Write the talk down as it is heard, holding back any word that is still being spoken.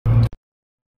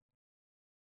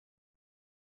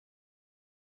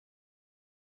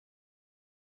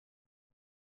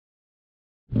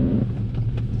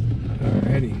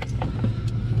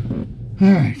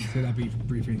All right. So that'll be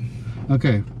briefing.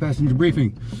 Okay, passenger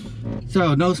briefing.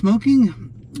 So no smoking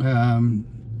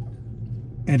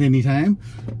at any time.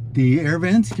 The air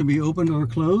vents can be opened or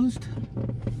closed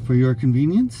for your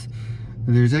convenience.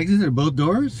 There's exits at both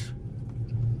doors.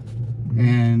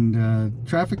 And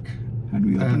traffic. How do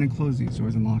we open and close these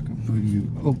doors and lock them? You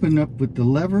open up with the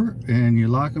lever and you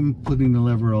lock them, putting the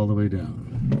lever all the way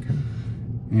down. Okay.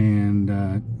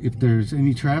 And if there's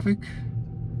any traffic,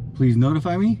 please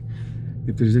notify me.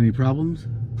 If there's any problems,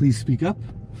 please speak up.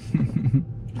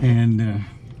 And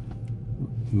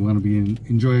we want to be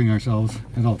enjoying ourselves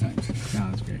at all times.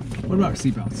 Sounds great. What about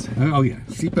seatbelts? Oh yeah,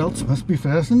 seatbelts must be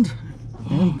fastened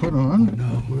and put on.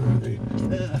 No, where are they?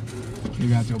 You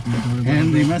got to open the door.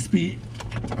 And they must be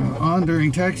on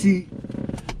during taxi,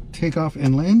 takeoff,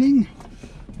 and landing.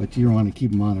 But you want to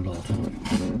keep them on at all times.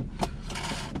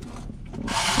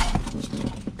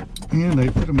 And I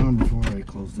put them on before I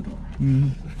close the door.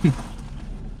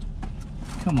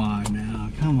 Come on now,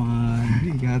 come on.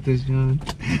 You got this, John.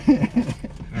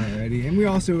 Alrighty, and we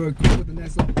also are equipped with a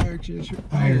nice little fire extinguisher.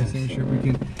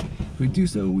 If we do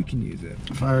so, we can use it.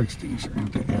 Fire extinguisher. I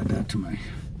have to add that to my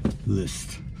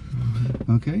list.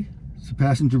 Okay, so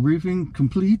passenger briefing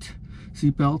complete.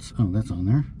 Seatbelts. Oh, that's on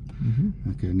there.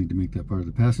 Okay, I need to make that part of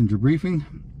the passenger briefing.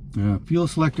 Fuel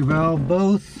selector valve,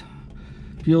 both.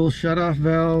 Fuel shutoff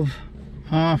valve,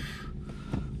 off.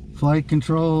 Flight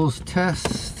controls,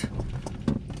 test.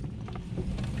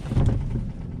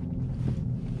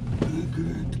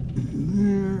 Good.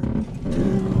 There,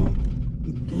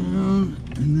 down,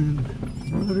 and then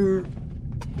rudder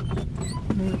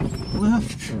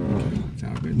left.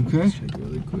 Sounds good. Okay. Check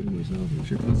really quick myself. Make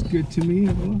sure it feels good to me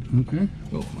as well. Okay.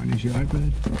 Oh, mine is your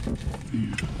iPad.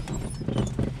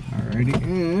 Alrighty,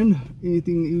 and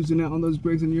anything using out on those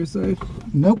brakes on your side?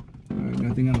 Nope.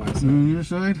 Nothing on my side. On your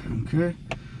side. Okay.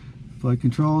 Flight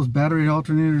controls, battery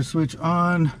alternator switch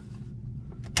on.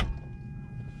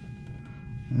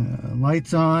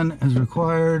 Lights on as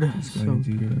required. Let's go ahead and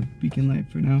do your beacon light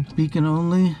for now. Beacon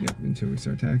only. Yep, until we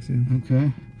start taxiing.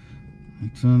 Okay.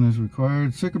 Lights on as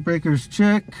required. Circuit breakers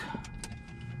check.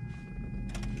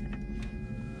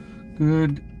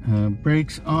 Good.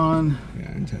 Brakes on.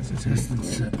 Yeah, and test it. Test and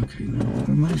set. Okay, now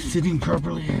am I sitting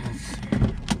properly? Let's see.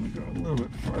 Let me go a little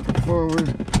bit farther forward.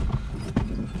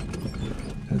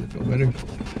 Does it feel better?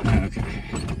 Okay.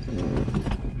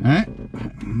 Alright.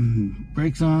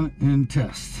 Brakes on and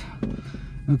test.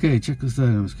 Okay, checklist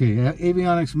items. Okay,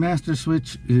 avionics master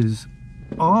switch is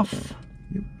off.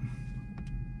 Yep.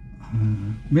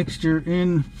 Mixture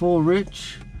in full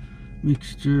rich.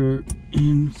 Mixture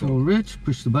in full rich.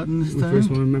 Push the button this time. First,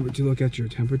 want to remember to look at your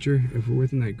temperature. If we're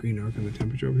within that green arc on the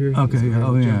temperature over here. Okay.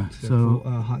 Oh yeah. So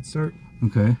hot start.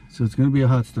 Okay. So it's going to be a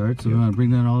hot start. So we want to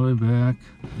bring that all the way back.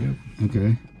 Yep.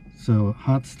 Okay. So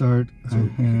hot start. I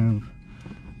have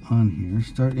on here.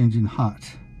 Start engine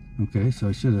hot. Okay. So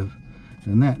I should have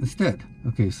done that instead.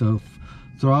 Okay. So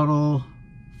throttle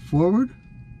forward.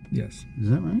 Yes. Is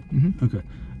that right? Okay.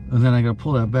 And then I gotta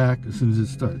pull that back as soon as it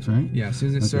starts, right? Yeah, as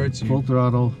soon as it starts. Full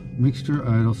throttle, mixture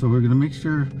idle. So we're gonna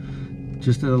mixture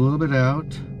just a little bit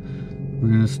out. We're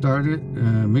gonna start it,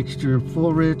 mixture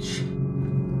full rich,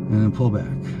 and then pull back.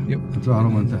 Yep. And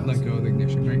throttle 1000. Let go of the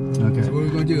ignition, right? Okay. So what we're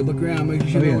gonna do, look around, make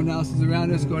sure no one else is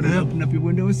around us. Go ahead and open up your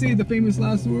window and see the famous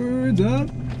last words of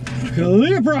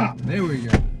Calibra! There we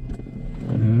go.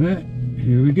 Alright,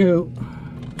 here we go.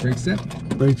 Brake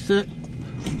set. Brake set.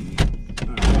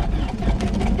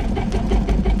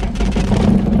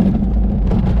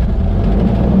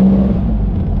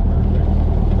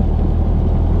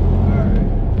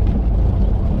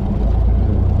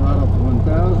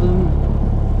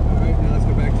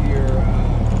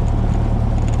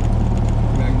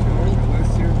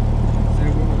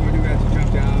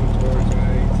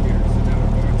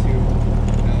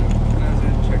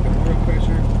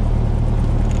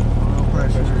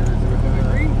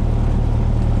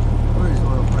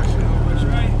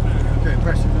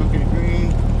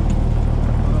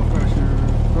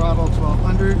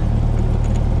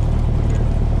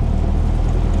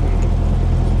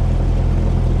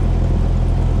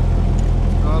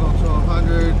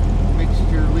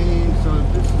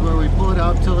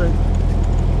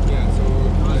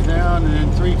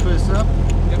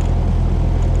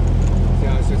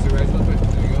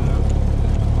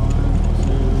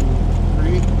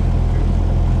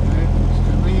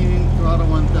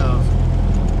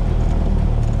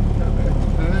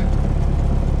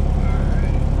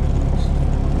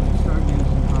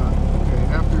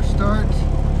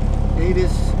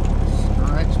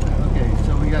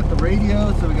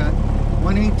 Radio, so we got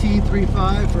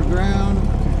 118.35 for ground.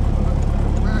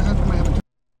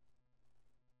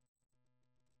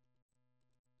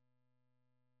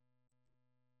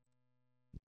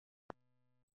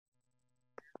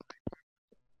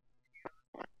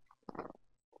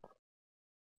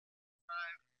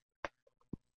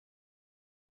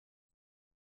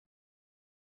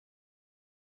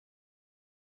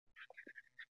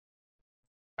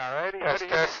 Alrighty,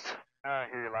 test. I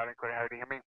hear you loud and clear. How do you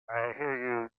hear me? I hear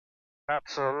you not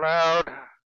so loud.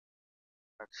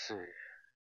 Let's see.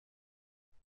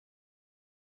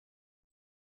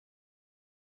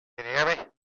 Can you hear me?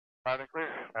 Loud and clear.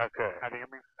 Okay. How do you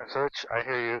hear me? So I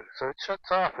hear you. So it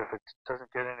shuts off if it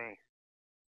doesn't get any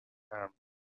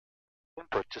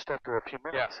input just after a few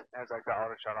minutes. Yeah, as like the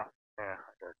auto shut off. Yeah,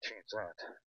 I gotta change that.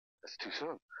 That's too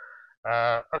soon.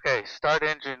 Okay, start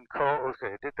engine cold.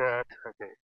 Okay, did that.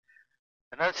 Okay.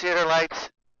 Annunciator lights,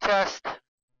 test.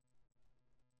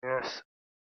 Yes.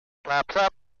 Flaps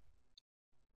up.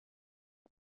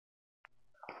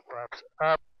 Flaps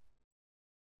up.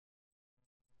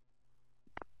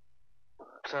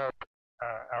 Flaps up.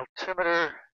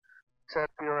 Altimeter, set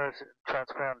PLS,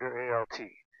 transponder ALT.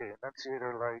 Okay,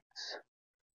 annunciator lights,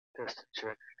 test and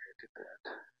check. Okay, did that.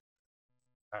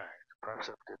 Alright, flaps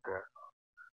up, did that.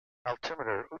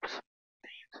 Altimeter, oops.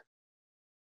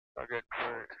 Okay,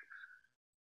 good.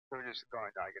 So we're just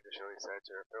going down, get to show these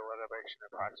sets or fill elevation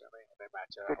approximately, and they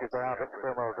match up. 50 ground,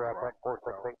 thermal drop, back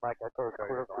 468, Mike Echo,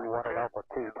 clear to 1 at Alpha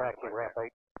 2, taxi ramp 8.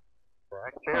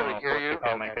 I can barely hear you.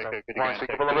 Want to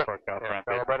speak up a little bit? Yeah, a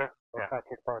little better? Yeah.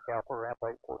 Taxi Park Alpha, ramp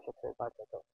 8, 468, Mike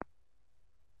Echo.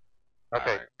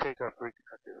 Okay, take off, we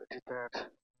did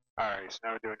that. Alright, so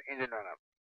now we're doing engine run up.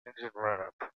 Engine run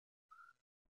up.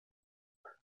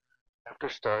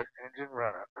 After start, engine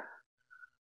run up.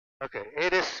 Okay,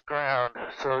 ATIS ground.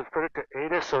 So let's put it to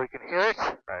ATIS so we can hear it.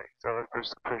 Alright, so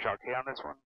let's push OK on this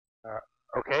one.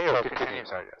 Okay, or continue?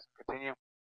 Sorry, yes. Continue.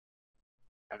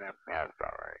 And then, yeah, that's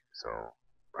about right. So,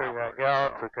 yeah,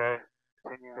 okay.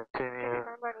 Continue.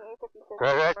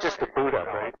 That's just the boot up,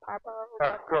 right?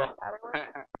 Oh, cool.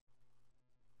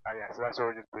 Oh, yeah, so that's what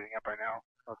we're just booting up right now.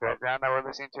 Okay. Ground that we're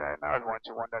listening to right now is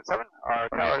 121.7. Our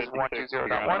tower is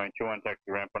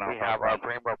 120.1. We have our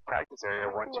Rainbow practice area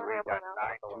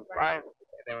 128.925. And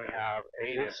then we have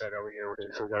ATIS set over here, which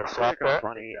is, so we got to swap that.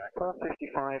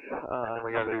 1255, And then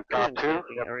we got to do top 2.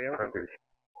 area.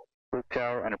 Loop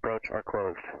tower and approach are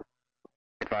closed.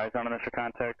 Advise on initial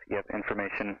contact. Give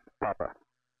information. Papa.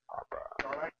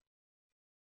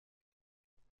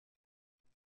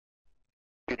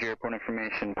 Good airport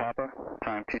information. Papa.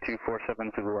 Time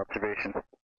 2247 Zulu observation.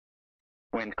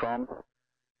 Wind calm.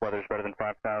 Weather's better than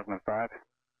 5005.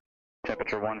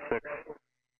 Temperature 16.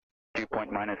 Dew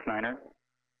point -9er.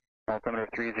 Altimeter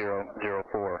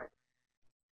 3004.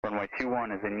 Runway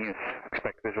 21 is in use.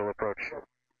 Expect visual approach.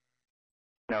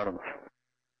 Notams.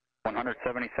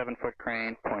 177-foot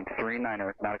crane,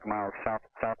 0.39 nautical miles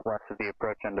southwest of the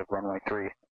approach end of runway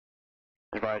 3.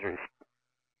 Advisories.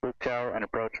 Loop tower and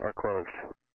approach are closed.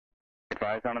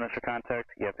 Advise on initial contact.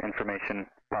 Give information.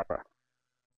 Papa.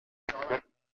 Okay.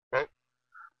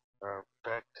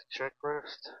 Back to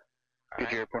checklist.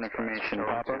 Good airport information.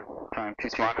 Papa. Time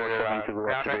 2247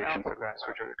 Zulu observation.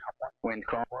 Wind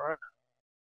calm.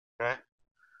 Okay.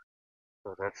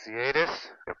 So that's the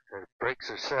ATIS. The brakes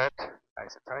are set.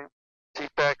 Nice and tight.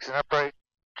 Seat backs and upright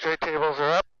tray tables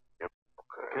are up. Yep.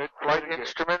 Okay. Good. Flight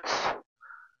instruments.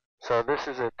 So this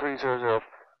is a 300.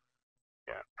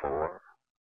 Yeah. 4.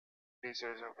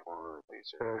 3004.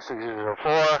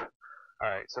 3004.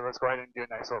 Alright, so let's go ahead and do a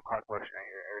nice little clock motion right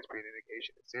here. Airspeed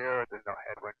indication is 0. There's no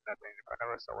headwind, nothing in front of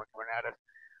us, no one coming at us.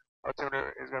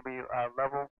 Altimeter is going to be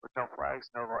level with no flags,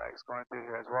 no low X going through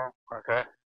here as well. Okay.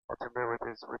 Altimeter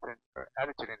within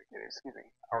attitude indicator, excuse me.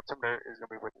 Altimeter is going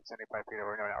to be within 75 feet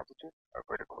over known altitude. Our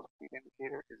vertical speed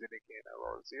indicator is indicating a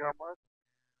low 0 mark.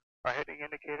 Our heading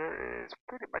indicator is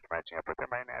pretty much matching up with the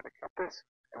magnetic compass.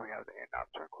 And we have the in-out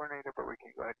turn coordinator, but we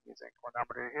can go ahead and use a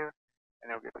chronometer here.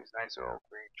 And it'll get these nice little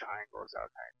green triangles out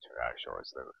to show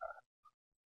us the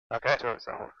okay. Show us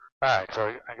the whole. Alright, so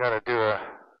I gotta do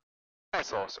a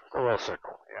nice little circle. A little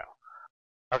circle, yeah.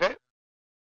 Okay.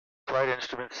 Flight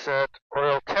instrument set.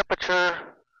 Oil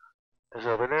temperature is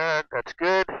over there. That's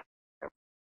good.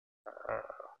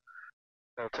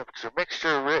 No temperature.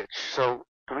 Mixture rich. So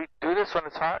do we do this when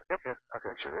it's hot? Yep. Okay.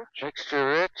 Mixture rich. Mixture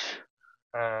rich.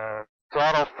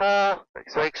 Throttle full.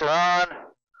 Brakes are on.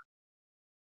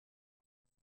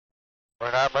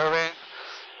 We're not moving.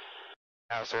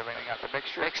 Now start leaning out the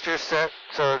mixture. Mixture set.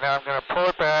 So now I'm going to pull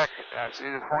it back. So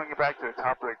you're just pulling it back to the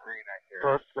top of the green right here.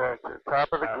 Pull it back to the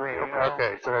top of the green.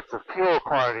 Okay, so that's the fuel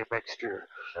quantity mixture.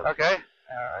 Okay.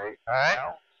 Alright.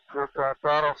 Fuel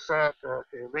throttle set.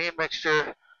 Okay, lean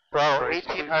mixture. Throttle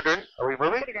 1800. Are we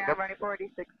moving? Yep.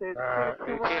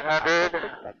 1800.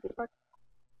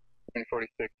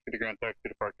 146 to the ground taxi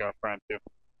to Park Out Front 2.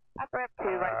 Up ramp 2,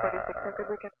 146. Have a good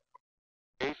weekend.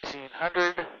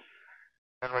 1800.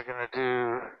 Then we're going to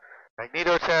do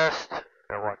magneto test.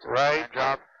 Then one to right.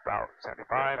 Drop about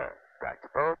 75. Back to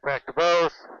both. Back to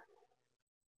both.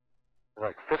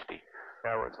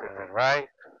 right.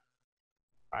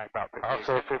 About 50.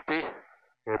 Also 50.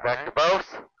 Okay, back to both.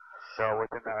 So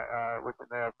within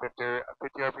the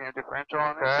 50 RPM differential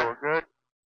on it, so we're good.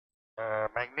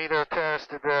 Magneto test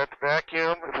to that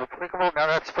vacuum, if applicable. Now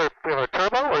that's for a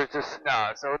turbo, or is this?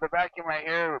 No, so the vacuum right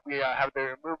here, we have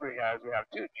the remover we have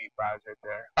two G5s right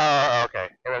there. Oh, okay.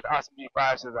 It was awesome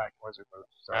G5, so the vacuum was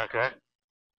removed. So. Okay.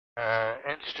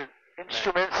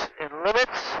 Instruments and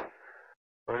limits.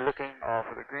 We're looking all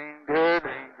for the green, good.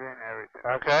 green, everything.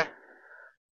 Okay.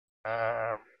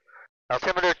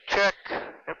 Altimeter check.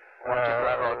 Yep.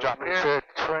 I'll drop We here. said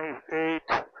 28,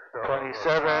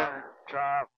 27,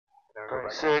 drop.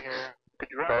 26. Could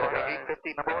you run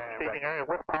 850 number staging area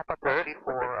with pop-up ready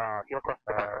for heel cross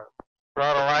departure?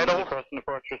 Throttle idle. Crossing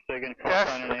departure, SIG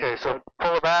Test. Okay, so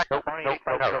pull it back. Nope.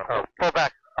 Pull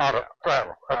back. Auto.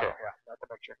 Throttle. Okay. Yeah, not to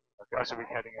make sure. Okay. I should be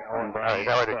heading in. All right,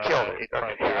 that would have killed it.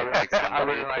 Okay. I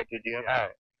would like to do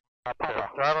Alright.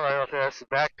 Throttle idle test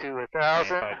back to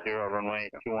 1,000. 50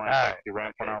 runway 21 Alright. taxi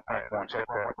ramp 1 out. Check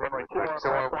that. Runway 21. So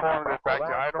we're pulling this back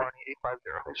to idle.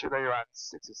 850. Make sure that you're on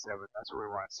 6 or 7. That's what we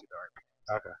want to see the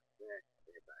RPM. Okay.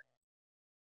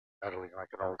 Idling like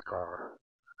an old car.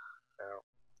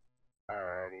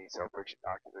 Alrighty, so friction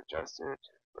knock is adjusted.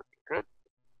 Looking good.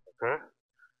 Okay.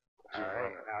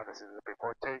 Alright, now this is the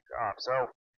before takeoff. So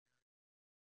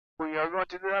we are going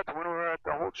to do that when we're at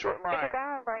the hold short line.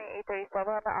 Ground, running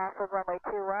 837, off of runway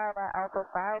 21, Alpha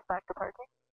 5, back to parking.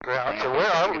 Ground. So where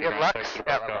are we? We have Lux?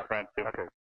 Okay.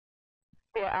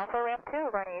 Yeah, Alpha ramp 2,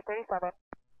 running 837.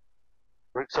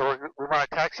 So we want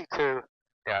a taxi to.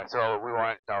 Yeah, so we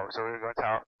want, so we're going to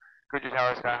tell Goodyear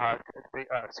Tower, Skyhawk,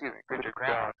 Goodyear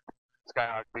Ground,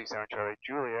 Skyhawk B7 Charlie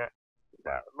Juliet,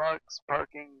 that Lux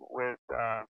parking with,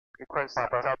 request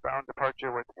southbound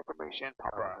departure with information,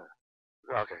 Papa.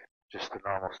 Okay, just the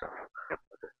normal stuff. Yep.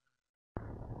 Okay.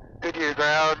 Goodyear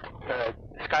Ground,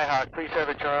 Skyhawk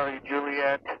 37 Charlie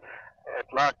Juliet at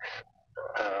Lux,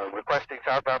 requesting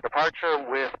southbound departure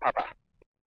with Papa.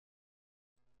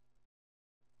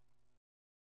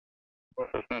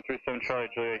 Cessna 37 Charlie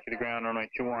Juliet to the ground, runway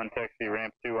 21, taxi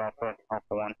ramp 2 Alpha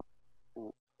 1.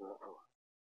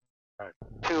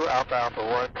 2 Alpha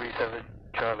 1, 37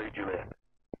 Charlie Juliet.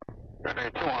 Runway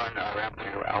 21, ramp 2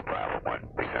 Alpha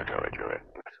 1, 37 Charlie Juliet.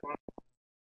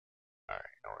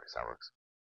 Alright, no worries, that works.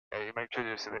 Yeah, you make sure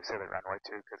you say the runway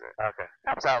too, because it Okay.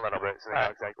 helps out a little bit, so they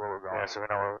know exactly where we're going. Yeah, so we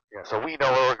know where. Yeah, so we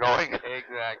know where we're going.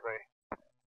 Exactly.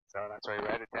 So that's why you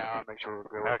write it down, make sure we're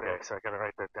good with Okay, it. so I gotta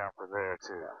write that down for there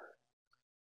too.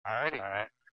 Alrighty. Alright.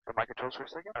 So my controls for a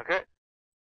second. Okay.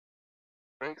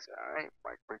 Brakes, alright.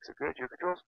 Mike brakes are good. Your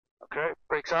controls? Okay.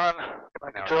 Brakes on. My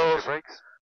Now controls. your brakes.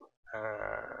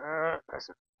 That's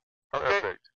it. Okay.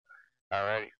 Perfect.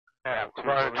 Alrighty. Yeah, we're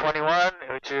going to 21,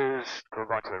 which is We're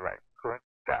going to the right. going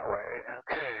that way.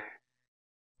 Okay.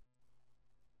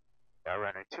 Yeah,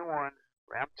 runway 21,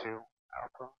 ramp 2,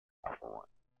 Alpha 1.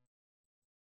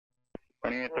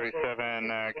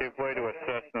 2837, give way to a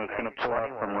Cessna. It's going to pull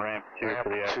out from ramp 2 Ramp for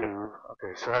the exit. 2.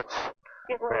 Okay, so that's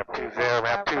Give way ramp to 2's there.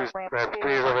 Ramp 2's ramp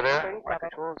 3 is over there. My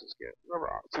controls is good. A little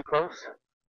off. Too close?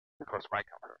 Too close to my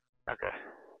comfort. Okay.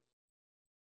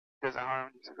 Doesn't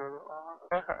harm to go off.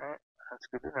 Alright. That's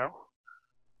good to know.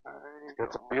 Alright,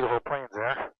 Got some beautiful planes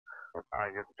there.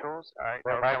 Alright, your controls. Alright,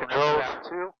 Yeah, now my we're coming controls. up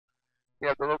to ramp 2. You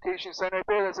have the location sign right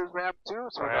there that says ramp 2,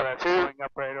 so we know Ramp that's 2. going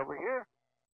up right over here.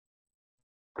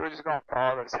 So we're just going to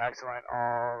follow this taxi line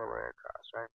all the way across,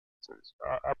 right? So just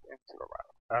up into the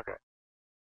left. Okay.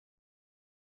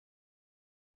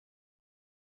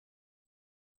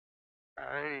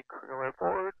 Alright, clear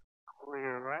forward,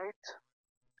 clear right,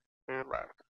 clear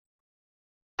left.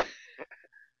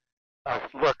 Oh,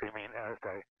 look, I mean,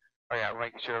 okay. Oh yeah,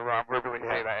 making sure I'm verbally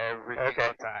say that every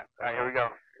single time. Alright, here we go.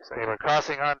 Okay, we're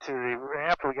crossing onto the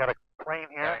ramp. We got a plane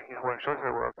here. Yeah, we're in short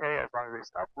term, we're okay. As long as they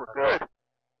stop, we're good.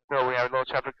 So we have a little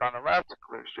traffic on the left,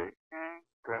 clear straight.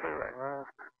 Clear right.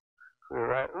 Left. Clear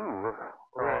right. Ooh,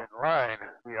 we're in Oh. line.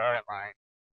 We are in line.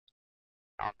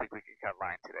 I don't think we can cut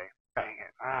line today. Dang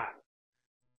it.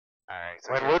 Alright,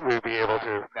 so When would we be able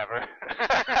to? Never.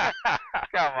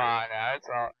 Come on now, it's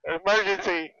all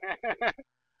Emergency.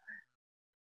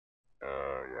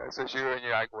 oh yeah, so you're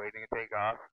like waiting to take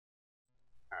off.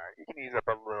 Alright, you can ease up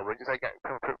a little bit, just like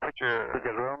put your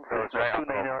room. so it's right on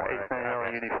the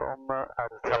uniform.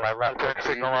 Tell my left turn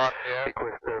signal on. Yeah.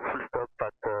 Request full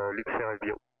stop at Luxembourg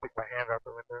Bio. Stick my hand out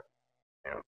the window.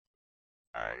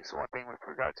 Alright, so one thing we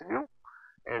forgot to do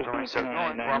is when we start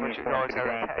going, we should always have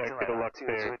a taxi line Deluxe too,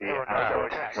 there, so we the don't have auto a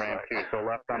taxi ramp line. 2, so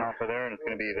left on off of there, and it's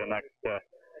going to be the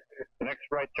next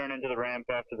right turn into the ramp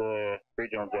after the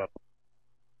regional jet.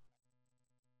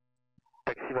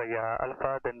 Taxi via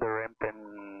Alpha, then the ramp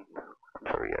and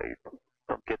Sorry, I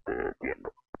don't get the end.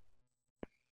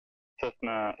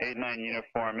 Cessna 89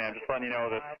 uniform, yeah, just letting you know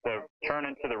that the turn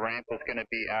into the ramp is going to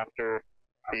be after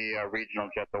the regional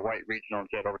jet, the white regional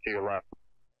jet over to your left.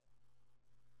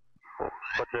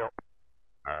 What drill?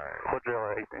 Alright. What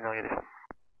drill? 89 uniform.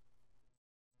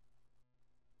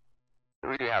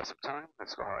 We do have some time.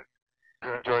 Let's go ahead.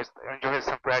 Enjoy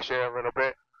some fresh air a little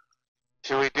bit.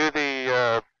 Should we do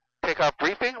the takeoff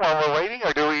briefing while we're waiting,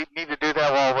 or do we need to do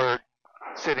that while we're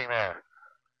sitting there?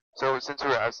 So since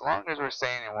as long as we're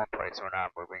staying in one place, we're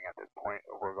not moving at this point,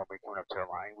 we're going to be coming up to a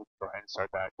line. We can go ahead and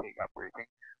start that takeoff briefing.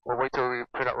 We'll wait till we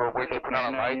put on the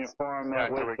lights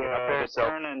until we get up there. So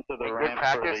good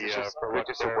practice is just good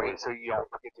just to wait so you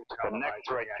don't forget to turn on the lights. Next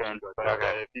right turn.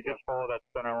 Okay. If you just follow that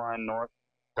center line north.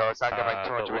 So it's not going to make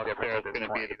too much of a difference at There's this going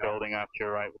to be point. the building out to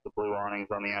your right with the blue awnings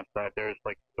on the outside. There's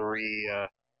like three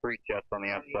jets on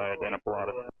the outside and a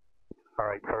Pilatus.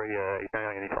 Alright, sorry,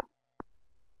 89 uniform.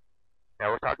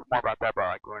 Yeah, we'll talk more about that, but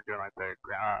like we're doing like the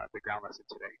ground lesson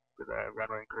today for the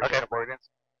runway incursion avoidance.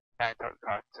 And talk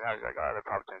like other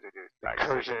opportunities to do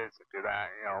excursions and do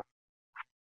that, you know.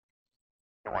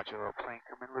 You want your little plane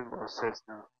come in, little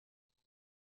Cessna.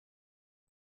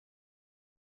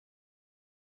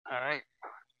 Alright.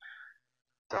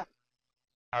 So,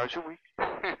 how was your week?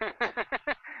 I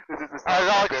was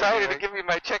all excited to give you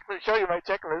my checklist, show you my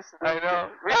checklist. I know.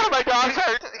 Oh, my dog's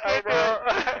hurt. I know.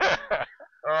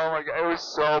 Oh my god, it was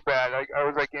so bad. Like I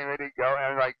was like getting ready to go, and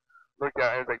I like looked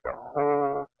at it, it was like the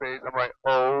whole face. I'm like,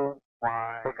 oh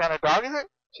my. What kind of dog is it?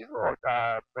 She's a little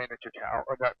miniature chow,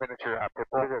 or not miniature pit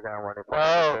bull. Oh,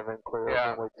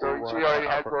 yeah. So she already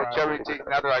has little chubby teeth.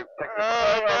 Now they're like,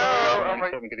 I'm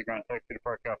like, get a ground taxi to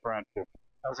park out front. I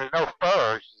was like, no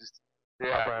fur. She's just,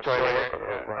 yeah.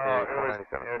 Oh,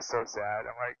 it was so sad.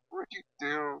 I'm like, what'd you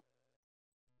do?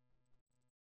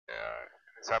 Yeah.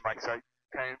 So I'm like, so I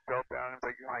kind of fell down. It's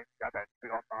like, oh, I got that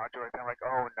big old nodule right there. I'm like,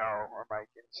 oh no. I'm like,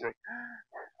 and she's like,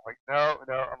 no.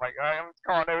 I'm like, I'm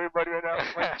calling everybody right now.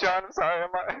 I'm like, John, I'm sorry. I'm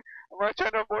not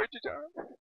trying to avoid you, John.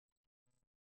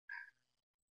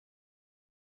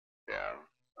 Yeah.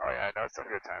 Oh yeah, I know some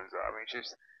good times though. I mean,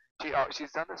 she's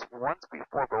done this once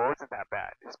before, but it wasn't that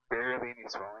bad. It's barely any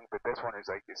swelling, but this one is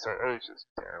like, it was just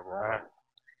terrible.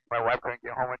 My wife couldn't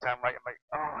get home in time. I'm like,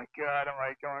 oh my god. I'm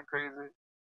like going crazy.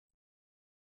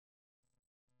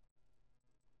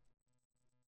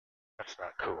 That's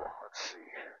not cool. Let's see.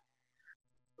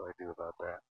 What do I do about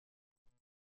that?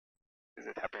 Is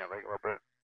it tapping your leg a little bit?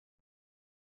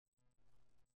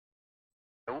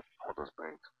 Nope. Hold those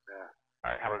brakes. Yeah.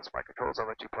 Alright, how about this my controls? I'll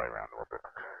let you play around a little bit.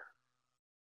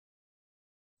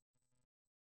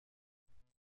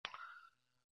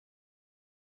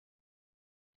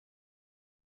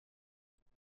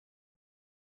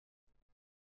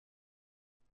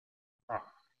 Oh.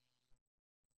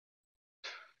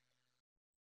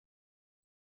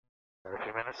 Got a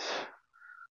few minutes.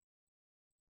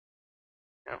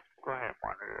 Yep, go ahead and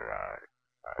monitor.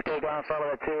 Take down, follow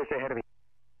that Sirius ahead of me.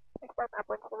 Export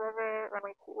upwind to the river,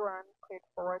 runway 21, cleared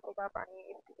for takeoff, running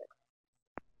 856.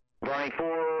 Running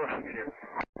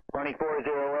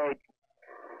 408.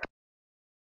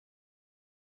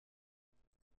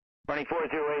 Running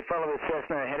 408, follow the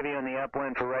Cessna ahead of you on the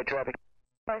upwind for right traffic.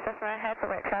 Follow Cessna ahead for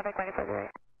right traffic, running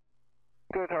 408.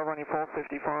 Good, running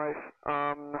 455,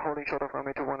 holding short of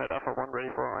runway 21 at Alpha 1, ready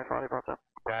for I-5, roger.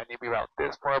 Yeah, I need to be about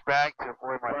this far back to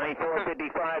avoid my... Running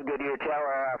 455, Goodyear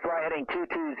Tower, fly heading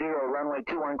 220, runway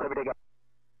 21, clear to take off.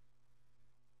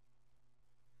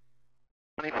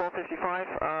 Running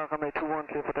 455, runway 21,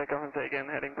 clear for takeoff, and say again,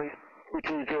 heading please.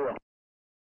 220.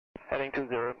 Heading 20.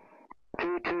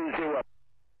 220.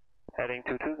 Heading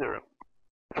 220.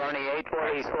 Running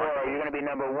 844, you're going to be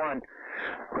number 1.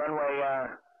 Runway,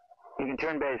 you can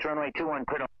turn base, runway 21,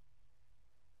 clear to...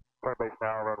 Turn base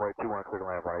now, runway 21, clear to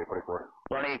land, runway 44.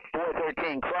 Running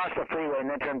 413, cross the freeway and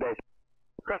then turn base.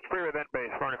 Cross the freeway, then base,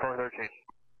 running 413.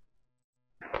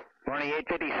 Running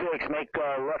 856, make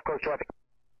left coast traffic.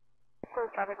 Close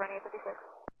traffic, running 856.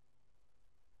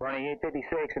 Running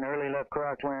 856, an early left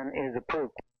crosswind is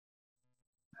approved.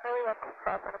 Early left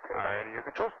crosswind approved. Alright, your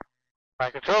control.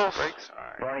 My controls. Brakes.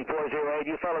 Alright. Running 408,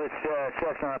 you follow this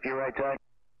Cessna off your right side.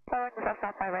 Following the Cessna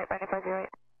off my right, running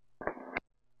 408.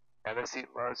 Yeah, let's see.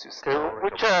 What do you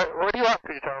want?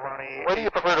 What do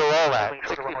you prefer to roll at?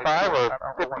 65 or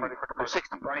 50? Or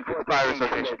 60? Running 55 is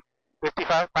location.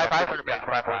 55? 500 base.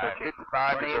 55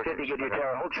 running 850, get your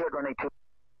tower. Hold short, running 2.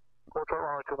 Hold short,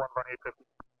 runway 21, running 850.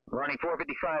 Running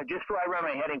 455, just fly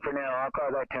runway heading for now. I'll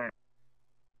call that turn.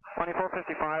 Running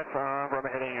 455, runway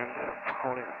heading and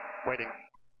holding, waiting.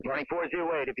 Running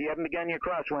 408, if you haven't begun your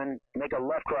crosswind, make a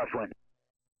left crosswind.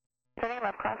 Turning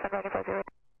left crosswind, running 408.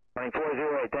 Running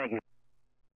 408, thank you.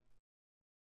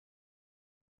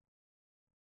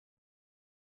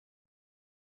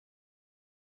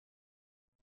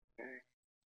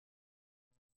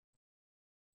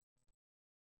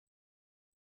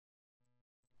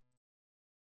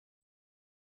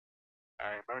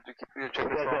 Alright, remember to keep your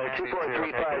checklist That's on handy too.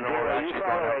 24350. You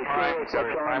follow a serious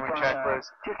Prime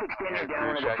checklist. just extending Yeah,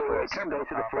 down into the freeway. checklist. Turn base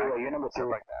to the freeway. You're number 2. Stuff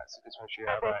like that. So just make sure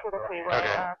you have Base that. to the freeway,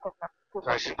 Okay. So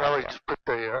I should probably just put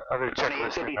the other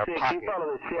checklist in my 26, pocket. you follow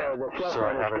this, the So cell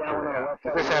I phone have is it down on the for, left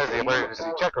side. this has the emergency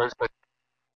checklist, but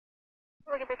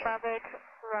Looking for traffic,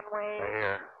 runway right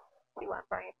here. 21,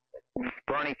 Barney.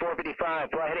 Barney 455,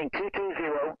 fly heading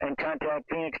 220 and contact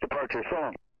Phoenix departure. So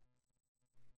long.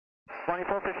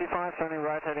 2455, turning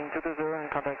right heading 220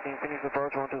 and contacting Phoenix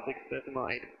approach 126.8.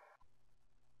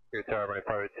 Good tower, runway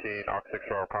 518, Aux 6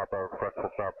 for Papa, request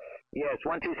full stop. Yes,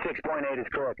 126.8 is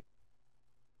correct.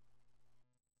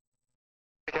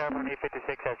 Tower, runway 56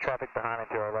 has traffic behind and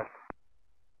to our left.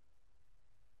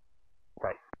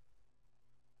 Right.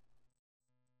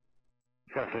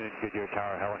 Afternoon, Goodyear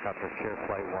Tower, helicopter, Secure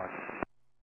Flight 1.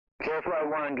 Secure Flight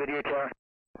 1, Goodyear Tower.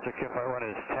 Secure Flight 1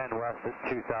 is 10 west at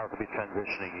 2000, will be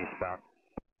transitioning eastbound.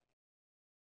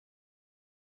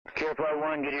 Secure Flight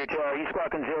 1, Goodyear Tower. You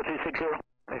squawking 0260?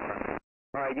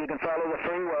 Alright, you can follow the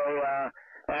freeway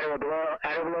at or below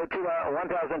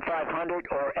 1,500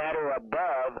 or at or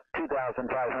above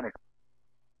 2,500.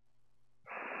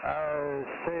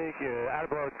 Say good. At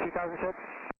below 2000, said?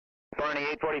 Barney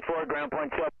 844, ground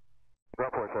point 7.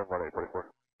 Ground point 7, 844.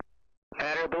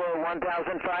 At or below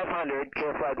 1,500,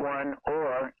 Secure Flight 1,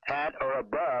 or at or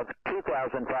above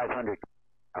 2,500.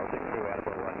 I'll take 2 at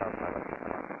about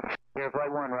 1,500. Secure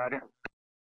Flight 1, roger.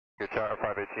 Good tower,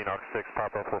 518, Aux 6,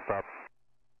 Papa, full stop.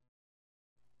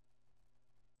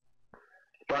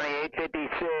 Barney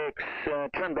 856,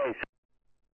 turn base.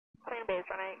 Turn base,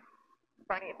 runway.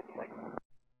 Barney 856.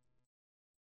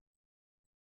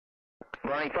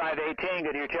 Barney 518,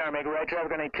 Goodyear Tower, make a right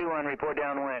traffic on a 2-1, report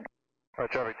downwind. Right,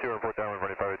 traffic 2, report downwind,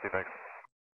 runway 518, thanks.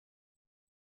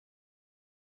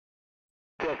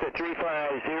 Cessna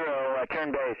 350,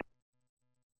 turn base.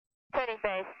 Turning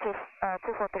base to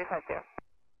 24350.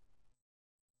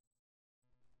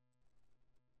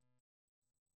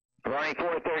 Barney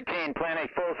 413, plan a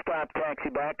full stop taxi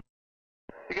back.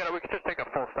 You got it, we can just take a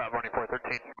full stop, running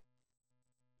 413.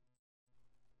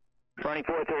 Barney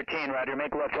 413, roger,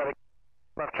 make left traffic.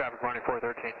 Left traffic, running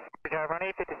 413.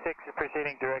 Runway 56 is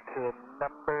proceeding direct to the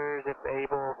numbers, if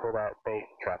able, for that base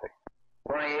traffic.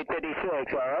 Barney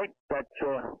 856, alright. That's,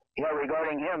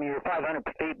 regarding him, you're 500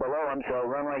 feet below him, so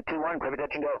runway 21, clear for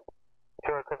touch and go.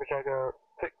 Sure, clear for touch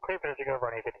and go,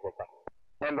 runway 56, thanks.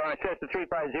 And Barney Cessna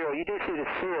 350, you do see the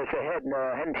Cirrus ahead,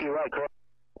 heading to your right, correct?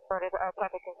 Barney,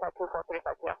 traffic inside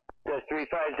 24350. Says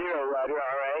 350, roger,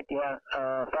 alright, yeah,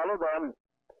 follow them.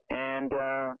 And,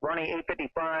 Barney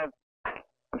 855,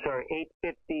 I'm sorry,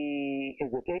 850, is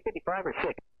it 855 or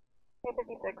 6?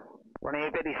 856.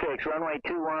 Runway 856, runway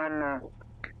 21,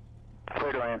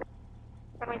 clear to land.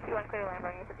 Runway 21, clear line,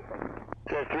 Barney 856.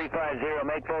 Says 350,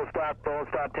 make full stop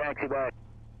taxi back.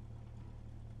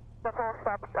 The full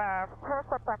stop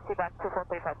taxi back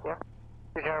 24350.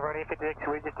 Runway 56,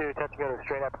 we just do a touch and go to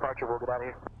straight out departure, we'll get out of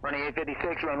here. Runway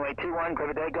 856, runway 21,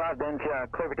 clear for takeoff, then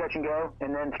clear for touch and go,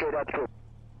 and then straight out to cruise.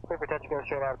 Clear for touch and go,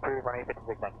 straight out, approved, runway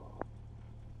 56, thanks.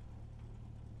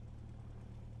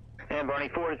 And Barney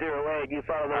 408, you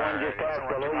follow the one just past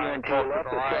below you and to your left.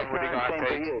 The set time, same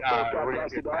for you. Full stop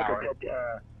taxi back,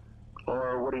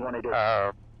 or what do you want to do?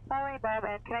 Following Bob,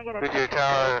 and can I get a Goodyear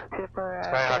Tower,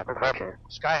 Skyhawk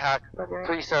Skyhawk, Skyhawk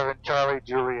 37 Charlie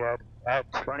Juliet at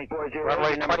Barney 408,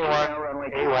 runway number 21, runway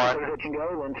 21, A1. clear touch and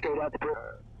go, then straight out to cruise.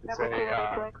 Number 2,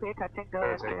 clear touch and go.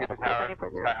 There's a Goodyear Tower,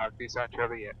 Skyhawk 37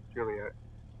 Juliet,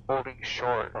 holding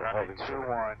short, runway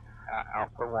 21,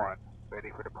 Alpha 1, ready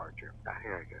for departure.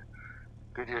 Here I go.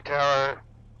 Goodyear Tower,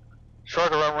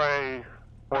 short runway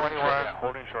 21.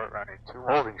 Holding short, running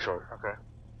 21. Holding short, okay.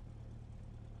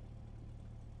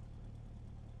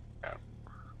 Yeah.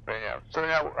 But yeah, so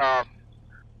now,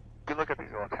 you can look at these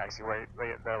little taxiway,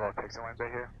 the little taxi lanes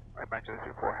right here. I mentioned this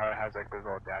before, how it has like those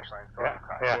little dash lines going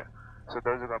across it. So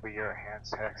those are going to be your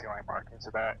enhanced taxi line markings.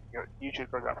 So that usually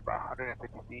goes up about 150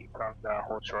 feet from the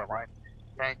hold short line.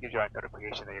 And gives you a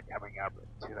notification that you're coming up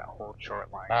to that hold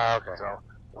short line. Okay. So,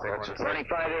 Barney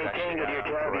 518, Goodyear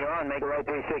Tower, you're on, make a right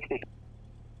 360.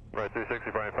 Right,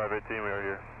 360, Barney 518, we are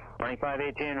here. Barney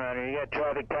 518, roger. You got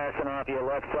traffic passing off your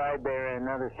left side there, and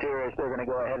another Cirrus, they're going to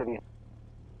go ahead of you.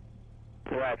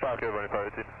 They're right far. Okay, Barney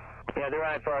 518. Yeah, they're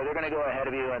right far. They're going to go ahead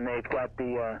of you, and they've got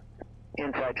the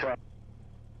inside track.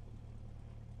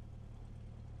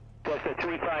 Just a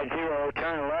 350,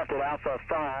 turn left at Alpha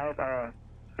 5,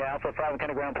 Alpha 5,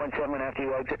 kind of ground point 7 after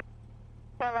you exit.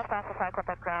 Turn left Alpha 5,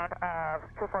 Quebec ground,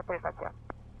 24350.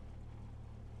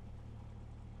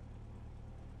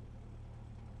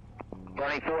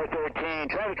 Running 413,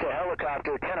 traffic's a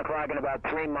helicopter, 10 o'clock in about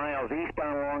 3 miles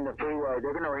eastbound along the freeway.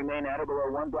 They're going to remain at or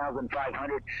below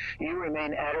 1,500. You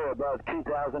remain at or above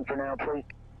 2,000 for now, please.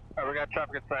 We got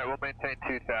traffic in sight. We'll maintain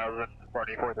 2,000,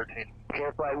 running 413.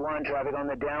 Care Flight 1, traffic on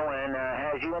the downwind,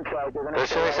 has you inside. They're going to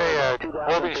Should I say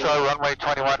holding short runway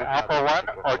 21 Alpha 1,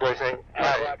 or do I say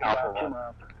at Alpha 1?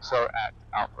 So at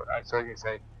Alpha, so you can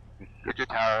say, good your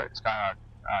tower, Skyhawk.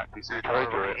 DC tower,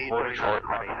 holding short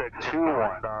runway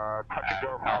 21 at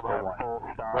Alpha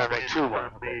 1. Runway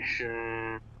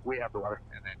 21. We have the water.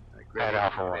 And then at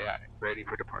Alpha 1. Yeah, ready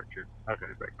for departure. Okay,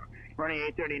 break on. Running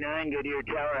 839, Goodyear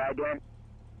Tower, ident.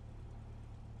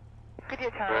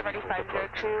 Goodyear Tower, ready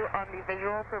 502 on the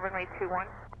visual for runway 21.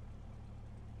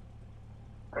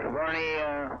 Barney,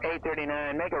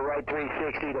 839, make a right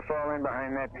 360 to fall in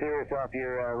behind that Cirrus off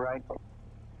your right.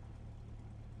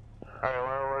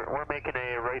 Alright, we're making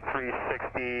a right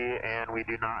 360, and we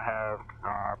do not have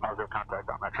positive contact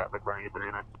on that traffic, running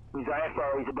 839. He's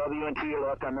IFR, he's above you and to your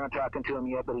left. I'm not talking to him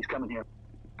yet, but he's coming here.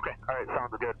 Okay, alright,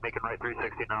 sounds good. Making right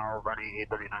 360 now, running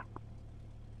 839.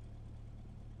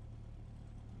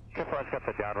 Careful, I've got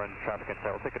the downwind traffic in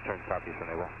sight. We'll take a turn southeast when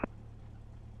they will.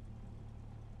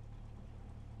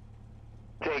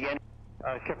 Say again.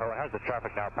 Careful, it has the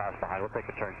traffic now passed behind. We'll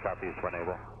take a turn southeast when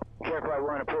able. Careful, I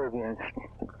want to approve you.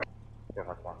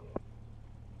 Careful, come on.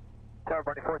 Tower,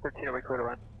 running 413, are we clear to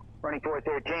land? Running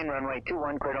 413, runway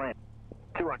 21, clear to land.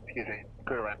 21, excuse me.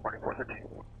 Clear to land, running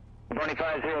 413. Running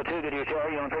 502, Goodyear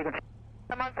Tower, you on frequency?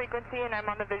 I'm on frequency and I'm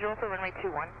on the visual for runway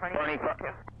 21.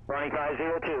 Running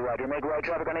 502, roger. Make right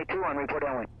traffic on 821, report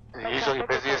downwind. Is it usually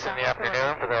busiest in the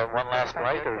afternoon for the one last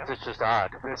flight, or is this just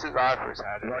odd? This is odd for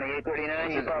Saturday. Running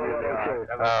 839, you probably would have too.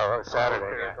 Oh,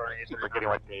 Saturday. I keep forgetting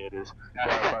what day it is.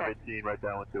 518, right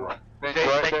down with 21. They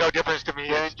make no difference to me.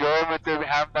 Enjoyment to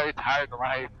have my entire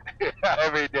life.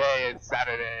 Every day is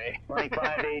Saturday. Running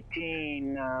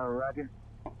 518, roger.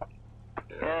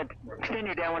 Extend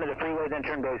your downwind to the freeway, then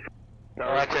turn base.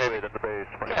 Well, actually,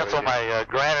 cancel my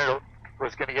granite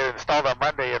was going to get installed on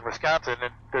Monday in Wisconsin,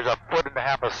 and there's a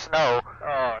 1.5 foot of snow.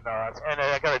 Oh no! And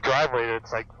I got a driveway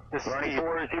that's like this steep.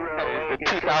 The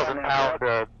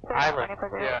 2,000-pound island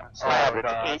slab.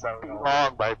 It's 8 feet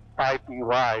long by 5 feet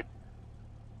wide.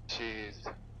 Jeez.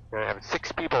 I have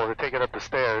 6 people to take it up the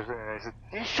stairs, and I said,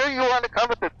 "You sure you want to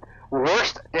come at the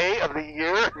worst day of the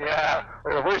year? Yeah,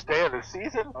 or the worst day of the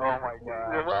season? Oh my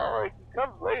God! Well, it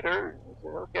comes later." I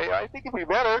said, "Okay, I think it'd be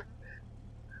better.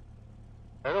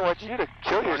 I don't want you to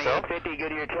kill yourself." 50,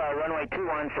 Goodyear Tower, runway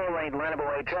 21, full lane, landable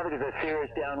weight. Traffic is a serious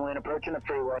downwind, approaching the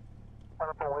freeway.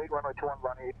 Landable weight, runway 21,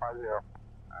 running 850. Alright,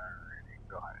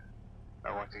 go ahead.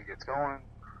 Now once it gets going,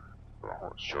 we'll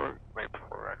hold short right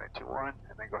before runway 21,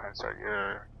 and then go ahead and start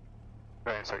your. Go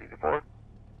ahead and start your board.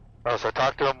 Oh, so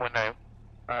talk to him when they.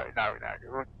 No,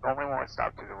 only when we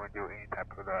stop to when we do any type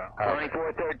of Runway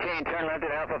 413, turn left at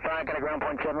Alpha 5, kind of ground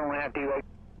point 7, we'll have to wait.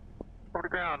 Over the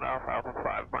ground, Alpha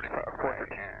 5, running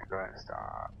 413. Go ahead and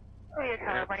stop. Goodyear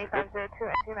Tower, running 502,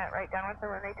 entering that right downwind for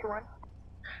runway 21.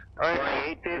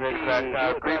 Alright,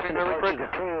 850, briefing really quick. Okay,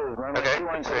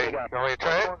 say, you want me to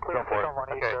try it? Go for it.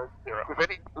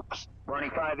 Okay. Oops.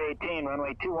 Running 518,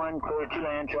 runway 21, clear to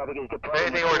land, traffic is If departing.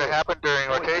 anything were to happen during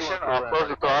rotation, I'll close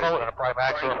the throttle and apply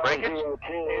maximum breakage.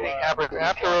 Anything happens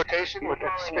after rotation with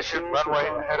insufficient runway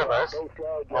ahead of us,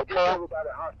 I'll pull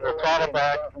the throttle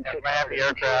back and land the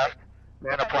aircraft,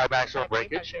 then apply maximum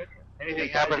breakage. Anything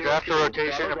happens after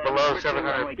rotation and below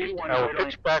 700 feet, I will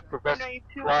pitch back for best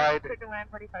glide,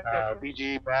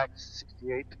 VG max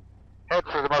 68. Head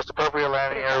for the most appropriate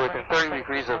landing area within 30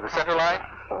 degrees of the center line.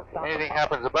 Anything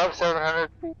happens above 700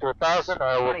 feet to 1,000,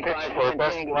 I will pitch for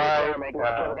best glide and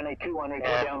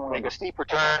make a steep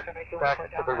return back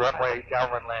to the runway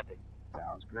downwind landing.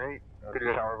 Sounds great.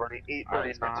 Goodyear Tower, running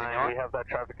 839. We have that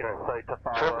traffic in our sight to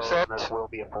follow. Trim set. And this will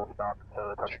be a full stop until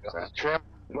the touching distance. Trim.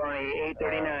 Running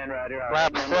 839, roger.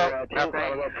 Flap set.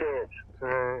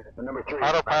 Number 3.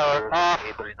 Autopilot off.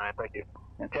 839, thank you.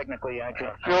 And technically,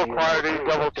 actually, Fuel quantity,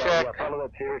 double check. follow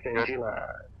that Cirrus and Good.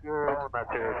 Follow that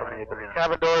Cirrus, running 839.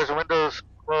 Cabin doors and windows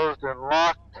closed and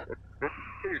locked.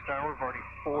 Goodyear Tower, running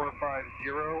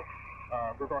 450.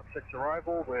 We're on 6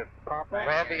 arrival with top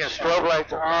Landing and strobe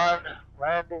lights on.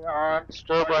 Landing on.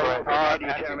 Strobe lights on.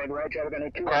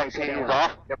 Taxi is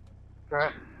off. Yep.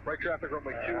 right traffic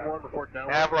runway 21 before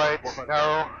downwind. Nav lights,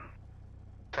 no.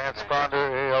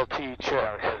 Transponder ALT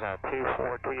check.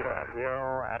 24350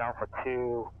 at Alpha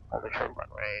 2, holding short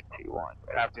runway 21.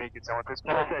 After he gets on with this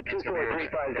call, That's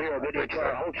 24350, video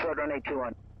tower, hold short runway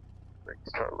 21.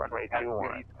 brings short runway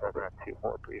 21, over at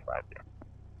 24350.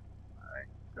 Alright,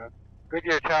 good.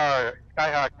 Goodyear Tower,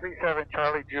 Skyhawk 37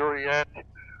 Charlie Juliet,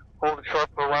 holding short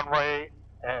for runway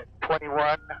at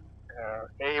 21,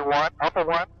 A1, Alpha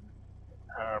 1,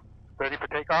 ready for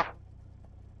takeoff.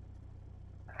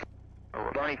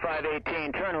 Barney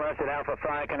 518, turn left at Alpha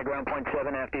 5, kind of ground point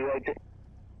 7 after you exit.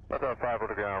 Alpha 5 will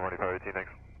go down, Barney 518,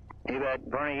 thanks. You bet.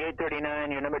 Barney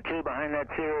 839, you're number 2 behind that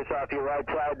Cirrus off your right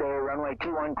side there, runway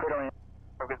 21, clear to land.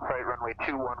 Open site, runway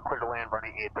 21, clear to land,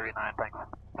 Barney 839, thanks.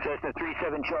 Cessna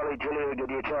 37 Charlie Juliet,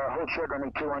 Goodyear Tower, hold short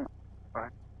runway 21.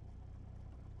 Alright.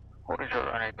 Holding short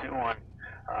runway 21,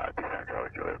 27 Charlie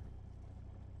Juliet.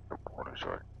 Holding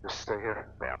short. Just stay here.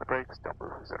 Stay on the brakes, don't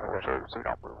move, hold short, so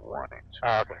don't move 1 inch.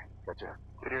 Oh, okay, gotcha.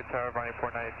 Goodyear Tower, Barney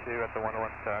 492 at the 101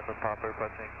 stack with popper,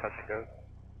 requesting touch and go.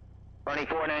 Barney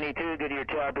 492, Goodyear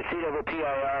Tower, proceed over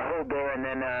PIR, hold there, and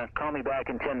then call me back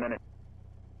in 10 minutes.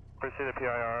 Proceed to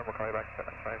PIR, we'll call you back in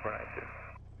 7, Barney 492.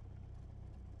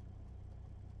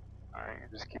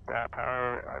 Alright, just keep that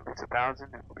power at least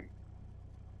 1,000 and we...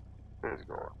 There's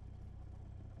go.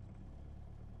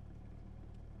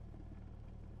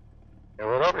 Yeah,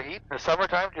 will it overheat in the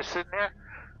summertime just sitting there?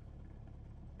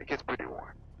 It gets pretty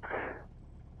warm.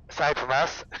 Aside from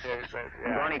us? Yeah.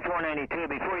 Barney 492,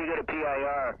 before you go to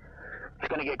PIR, it's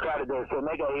going to get crowded there, so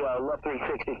make a left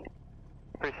 360.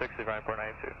 360, Barney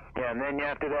 492. Yeah, and then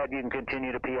after that, you can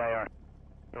continue to PIR.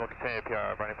 And we'll continue to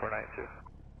PIR, Barney 492.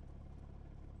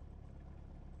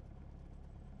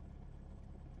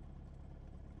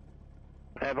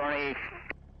 Barney.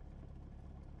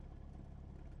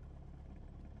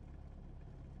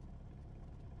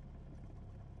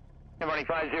 Barney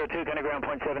 502, kind of ground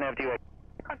point 7 after you exit.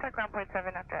 Contact ground point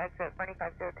 7 after exit, Barney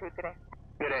 502 today.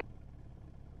 Good day.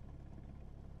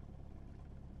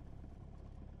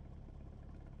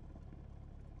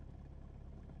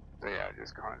 So yeah,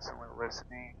 just constantly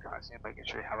listening, constantly making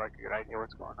sure you have like a good idea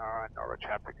what's going on, all the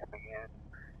traffic coming in.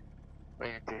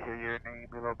 Waiting to hear your name,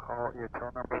 your local, your tail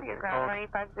number. Goodyear ground, Barney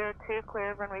 502,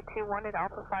 clear runway 21 at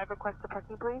Alpha 5, request a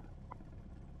parking please.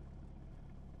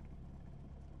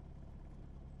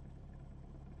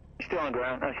 Still on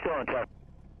ground, I'm still on top.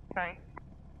 Sorry.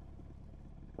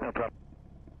 No problem.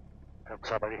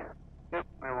 Somebody. Yep,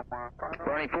 I will mark on.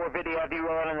 Barney 450, after you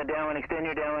roll out on the downwind, extend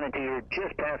your downwind until you're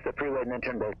just past the freeway and then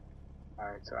turn back.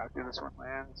 Alright, so after this one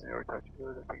lands, or touch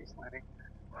good, I think it's landing.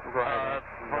 We'll go ahead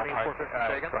and Barney 450, go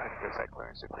ahead and go site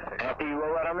clearance if we take off. After you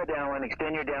roll out on the downwind,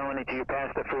 extend your downwind until you're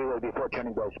past the freeway before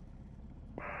turning base.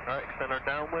 Alright, extend our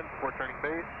downwind before turning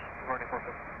base. Barney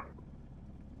 450.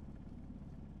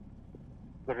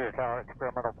 Goodyear Tower,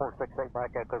 experimental 468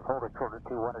 Mike Echo, holding short at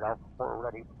 21 at Alpha 4,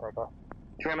 ready for takeoff.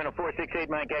 Experimental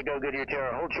 468 Mike Echo, Goodyear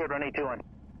Tower, hold short runway 21.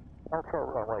 Hold short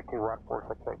runway 21,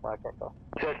 468 Mike Echo.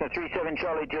 Cessna 37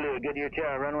 Charlie Juliet, Goodyear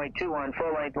Tower, runway 21,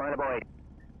 full length, line of 08.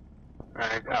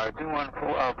 Alright, 21,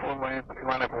 full length,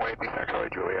 line up away, Eastern Charlie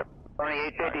Juliet. Barney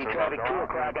 850, traffic 2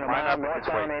 o'clock and a mile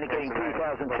northbound indicating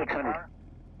 3,600.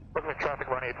 Looking at traffic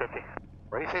around 850.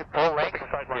 What do you say, full length?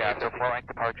 Yeah, so full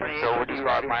length departure, so we'll just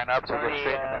line up, so we're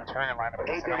straight and then turn and line up.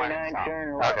 839,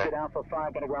 turn left at Alpha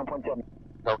 5, gonna ground point 7.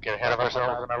 Don't get ahead of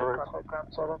ourselves, in other words.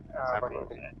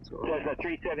 Cessna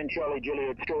 37 Charlie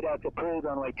Juliet, straight out to Prude,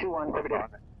 runway 21, clear to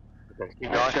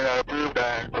Keep going, straight out approved,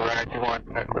 and we're running 21,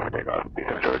 and we're gonna take off,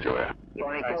 Eastern Charlie Juliet.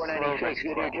 Barney 496,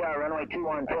 Goodyear Tower, runway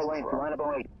 21, full length, line of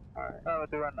 08. Alright. Oh,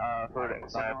 do run, for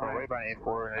way by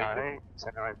 84 and 88.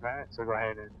 Something like that, so go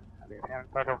ahead and have your hand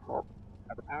button full.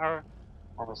 Have the power.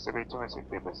 Almost to be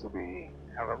 260, but to be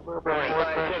have a little bit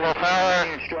more power.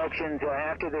 Instructions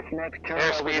after this next turn.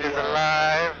 Airspeed is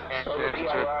alive. Over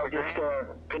PIR, just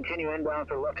continue inbound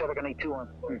for left traffic on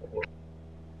 821.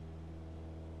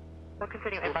 We'll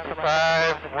continue inbound for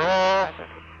 5, roll.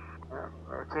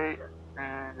 Rotate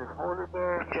and just hold it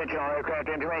there. Attention all aircraft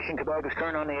information. Quebec is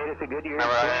current on the 8th of Goodyear.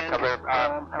 Alright,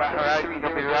 alright, you're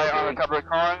gonna be right on the cover of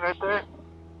calling right there.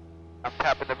 I'm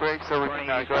tapping the brakes so we can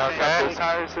go outside this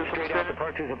tire system. Straight out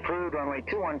departures approved, runway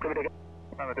 21, clear to go.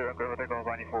 I'm going to go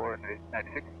 94 and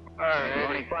 96.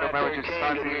 Alright, Remember, just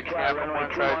constantly snap from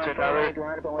one side to another.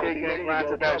 Take a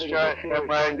glance at that shot, and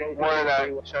like more of that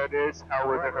shot is, how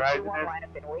where the horizon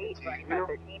is.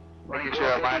 Making sure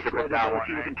our minds are put down one,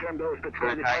 right?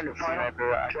 Good night, you see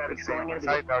after seeing the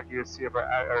sight dog, you see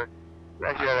or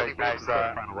actually had a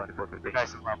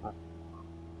nice and level.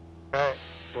 Okay.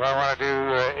 Do I want to do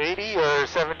 80 or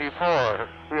 74?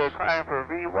 We are trying for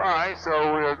VY, so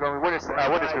we are going. What is VY?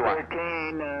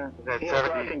 13, That's heel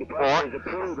crossing 74. departure is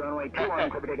approved. Runway 21,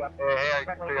 clear to take off. Hey, I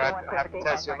have to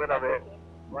test you a little bit.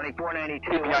 2492.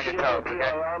 Keep you on your toes,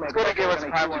 okay? It's going to give us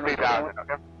time to 3,000,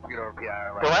 okay? You know,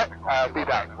 PIR. Go what?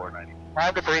 3,000.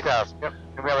 5 to 3,000. Yep.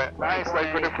 And we have a nice,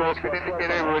 like, with the full speed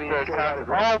indicator with the sound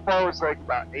almost like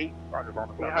about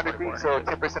 800 feet, so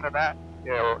 10% of that,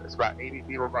 you know, it's about 80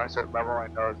 feet over a certain level,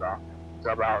 and those so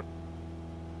about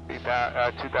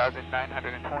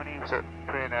 2,920, so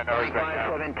putting that nose back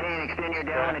down. 2517, extend your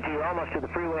down until you're almost to the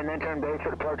freeway and then turn base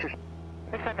for departure.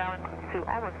 Extend down to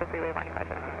almost the freeway,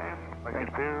 2517.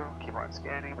 Looking through, keep on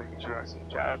scanning, making sure I see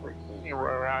traffic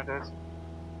anywhere around us.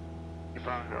 Keep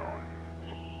on going.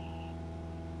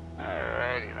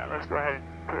 Alrighty, now let's go ahead and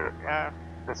clear it. Yeah,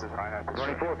 this is fine.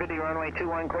 2450, runway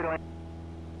 21, clear to land.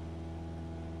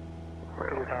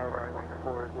 Clear tower,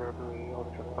 403, hold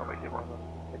the shuttle. I'll make you one.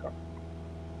 Take off.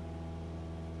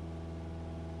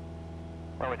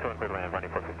 Runway 21, clear to land, running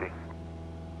 450.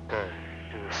 Okay.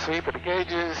 Do the sweep of the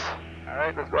gauges.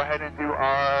 Alright, let's go ahead and do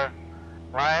our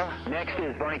climb. Next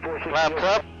is runway 460. Flaps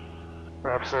up.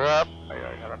 Flaps are up.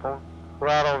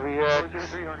 Throttle VX.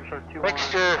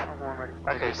 Mixture.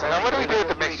 Okay, so now what do we do with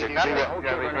the mixture? Nothing.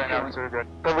 Yeah, right now it's really good.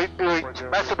 So we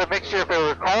mess with the mixture if it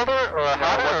were colder or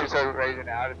hotter? Once you start raising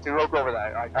altitude, we'll go over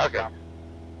that. Okay.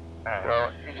 Alright,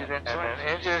 so engine And then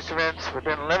engine instruments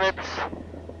within limits.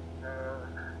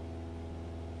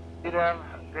 See them?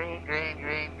 Green, green,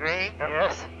 green, green. Yep.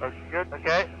 Yes. Okay, good.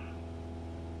 Okay.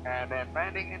 And then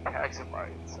landing and taxi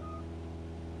lights.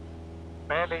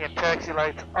 Landing and taxi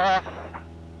lights off.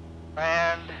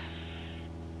 Land.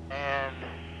 And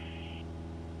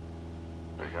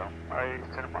There you go. Alright,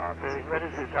 turn them off. what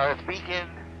is it? It's beacon.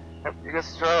 Yep, you got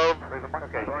strobe.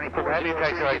 Okay. Landing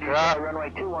taxi lights are off. Runway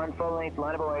 21, full length,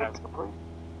 line of away. That's complete.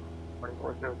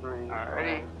 2403.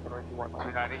 Alrighty.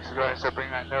 290. So go ahead and start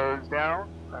bringing that nose down.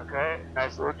 Okay.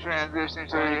 Nice little transition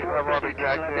so you level up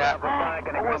exactly at.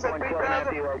 Almost at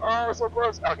 3,000. Oh, so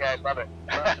close. Okay, I love it.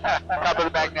 Top of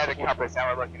the magnetic compass. Now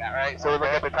we're looking at, right? So we're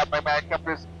looking at the top of the magnetic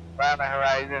compass around the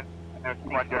horizon. And then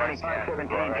keep on doing scan.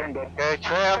 Okay,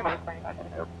 trim.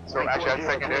 So actually, that's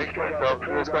secondary. So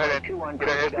let's go ahead and get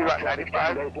our airspeed about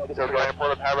 95. So go ahead and pull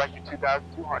the power back to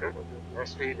 2,200.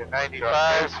 Airspeed at Airspeed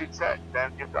 95. set.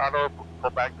 Then give throttle, pull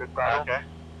back the throttle. Okay.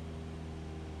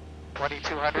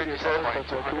 2,200, you said?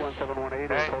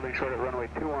 21718 is holding short at runway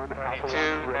 21. 22,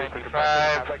 ready for 95. departure.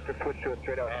 I'd like to switch to a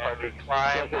straight out And departure. we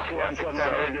climb.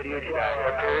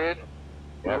 Period.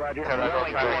 Roger.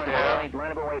 Runway 21,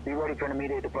 Line of away, be ready for an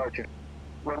immediate departure.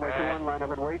 Runway 21, line up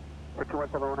and wait for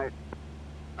 21718.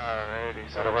 Alrighty,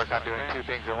 so to work on doing two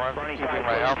things at once, keeping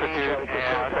my altitude and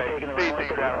Three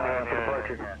things out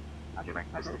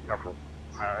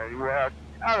Alright, we're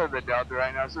out of the Delta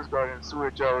right now, so let's go ahead and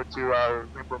switch over to our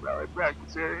Rainbow Valley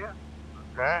practice area.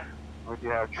 Okay. We do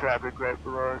have traffic right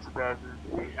below us, 1,000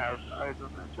 feet, have eyes on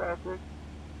the traffic,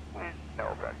 and no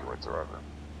effect whatsoever.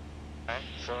 Alright,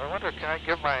 so I wonder, can I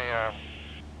get my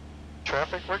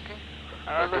traffic working?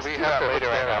 Let's we do have that to later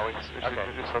look right now. at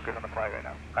We're just focused on the flight right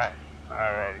now. Alright.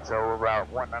 Alrighty, so we're about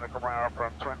 1 nautical mile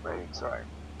from Twin Lakes, sorry.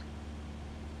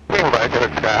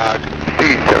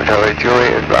 C7 Julie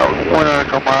is about 1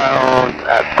 nautical miles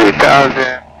at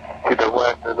 3,000 to the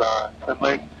west of Twin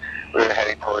Lake. We're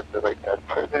heading towards the lake at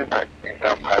present, practicing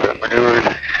some private maneuvers.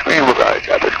 We will guide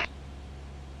traffic.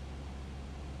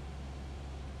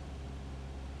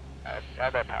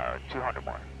 Add that power, 200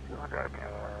 more. 200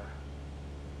 RPM.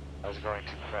 I was going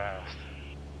too fast.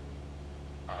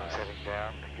 I was heading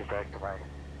down to get back to my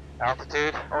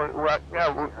altitude. Yeah,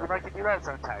 we like to do that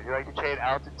sometimes. We like to trade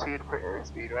altitude for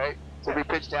airspeed, right? So if we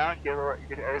pitch down, get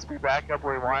airspeed back up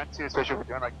where we want to, especially if we're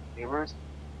doing like maneuvers,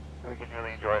 we can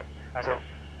really enjoy it. So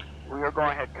we are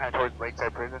going ahead kind of towards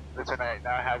Lakeside Prison. This one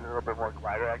now has a little bit more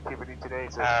glider activity today,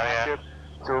 so it's active.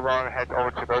 So we're going to head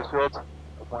over to those fields.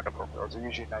 Wonderful fields. They're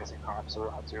usually nice and calm, so we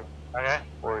don't have to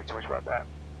worry too much about that.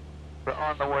 But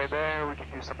on the way there, we can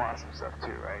do some awesome stuff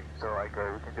too, right? So like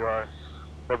we can do our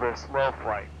little bit of slow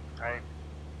flight, right?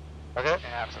 Okay. And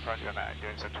have some fun doing that,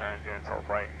 doing some turns, doing slow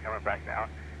flight, and coming back down.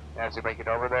 And as we make it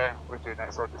over there, we'll do a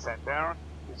nice little descent down,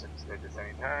 do some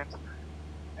descending turns,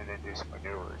 and then do some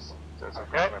maneuvers. So some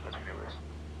weapons maneuvers.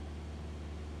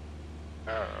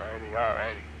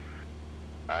 Alrighty.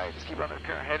 Alright, just keep on the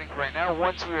current heading for right now.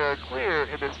 Once we are clear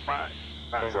in this not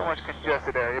so much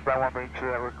congested area, but I want to make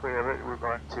sure that we're clear of it, we're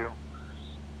going to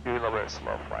do a little bit of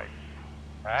slow flight.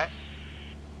 Alright?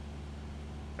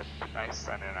 Nice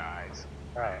sun in our eyes.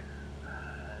 Alright.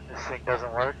 This thing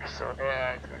doesn't work, so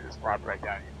yeah, it's going to just plop right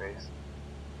down in your face.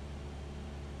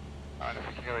 I don't know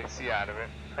if you can really see out of it.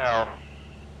 L.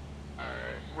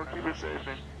 Alright, we'll keep it safe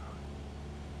then.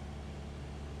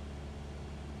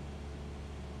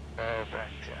 Back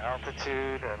to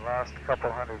altitude. I lost a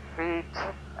couple hundred feet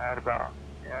at about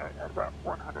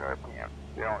 100 RPM.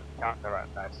 They don't count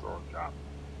that nice little drop.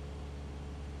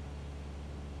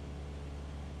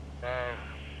 and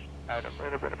Add a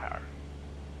little bit of power.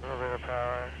 a little bit of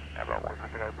power. About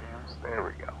 100 RPMs. There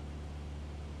we go.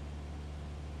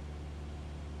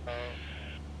 And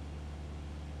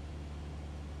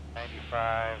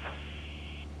 95.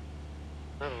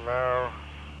 A little low.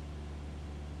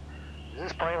 Does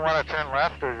this plane want to turn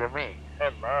left or is it me?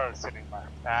 It loves sitting left.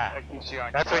 That keeps you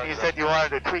on That's when you said you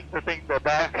wanted to tweak the thing to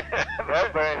back.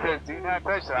 Yep, but it says do not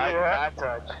touch that. I do not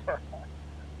touch.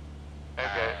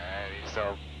 Okay. Alrighty,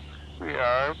 so we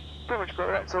are pretty much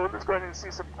going. So let's go ahead and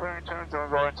see some clearing turns and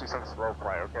we'll go into some slow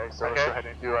fly, okay? So let's go ahead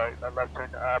and do a left turn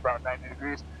about 90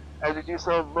 degrees. As we do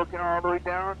so, looking all the way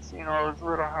down, seeing all those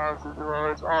little houses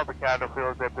below us, all the cattle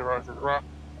fields that below us as well,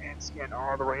 and scan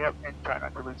all the way up and try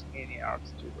not to lose any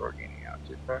altitude or gaining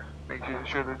altitude. Make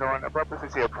sure there's no one above us. I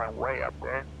see a plane way up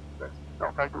there. That's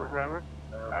no factor whatsoever.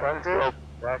 Let's go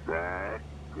back to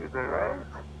the right.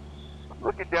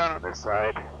 Looking down on this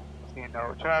side, seeing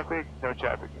no traffic in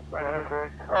front of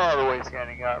us. All the way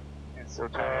scanning up. And so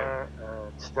trying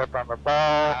to Step on the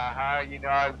ball. you know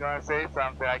I was going to say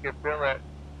something. I could feel it.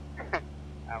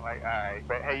 I'm like, alright.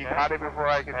 But hey, you caught it before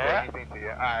I could say anything to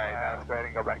you. Alright, now let's go ahead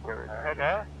and go back to it.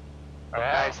 Okay.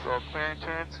 Nice little clearing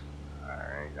turns.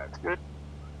 Alright, that's good.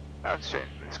 Now it's straight.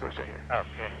 Let's go straight here.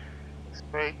 Okay.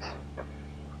 Straight.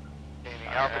 Gaining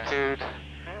altitude.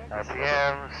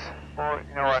 RPMs. Or,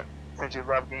 you know what? Since you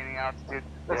love gaining altitude,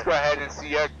 let's go ahead and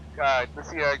see a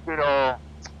good old.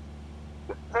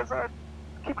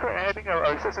 Keep current heading of.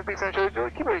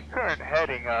 Keep a current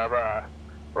heading of.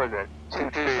 What is it?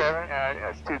 227? Yeah,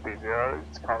 it's 230.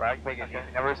 It's called that. Make it easy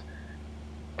numbers.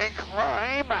 And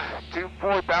climb to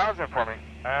 4,000 for me.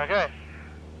 Okay.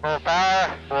 Full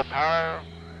power. Full power.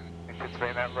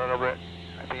 Anticipating that a little bit.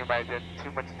 I think you might have done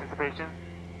too much anticipation.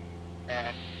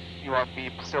 And you want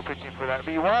me still pitching for that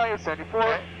VY of 74.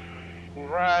 Okay.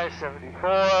 VY 74.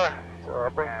 So I'll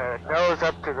bring the nose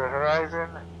up to the horizon.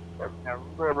 Now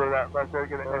a little bit of that left there,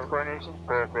 get a nice coordination.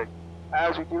 Perfect.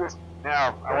 As we do this,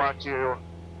 now I want you.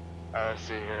 Let's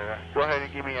see here. Go ahead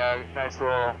and give me a nice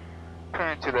little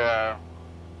turn to the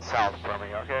south for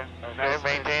me, okay? Nice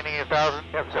maintaining 1,000.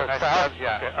 Yep, So nice south.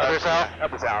 Yeah. Okay. Other south.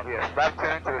 Up the south, yes. Left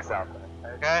turn to the south.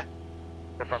 Okay.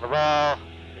 Step on the ball.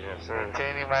 Yes, sir.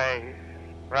 Maintaining my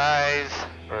rise.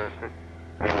 Perfect.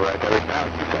 Right, every now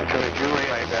Central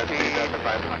Juliet, that's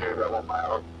 3,500 at 1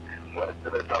 mile west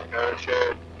of the South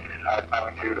Parachute,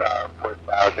 altitude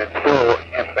 4,000, still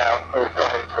inbound, or still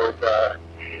heading towards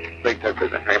Lake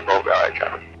Texas and Rainbow Valley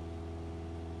traffic.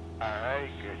 Alright,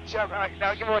 good job. Alright,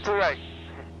 now give me one to the right.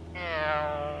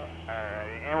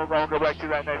 Alright, and we're going to go back to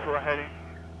that nice little heading.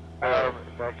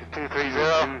 Back to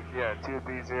 230. Yeah,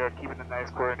 230, keeping a nice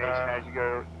coordination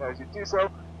as you do so.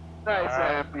 Nice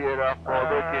and beautiful. Look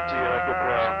at you like a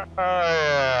pro. Oh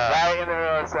yeah. Right in the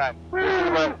middle of the sun. This is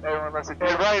what everyone lets it do.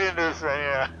 Right into the sun,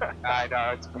 yeah. I know,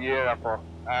 it's beautiful.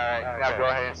 Alright, now go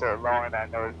ahead and start lowering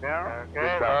that nose down.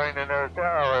 Okay, lowering the nose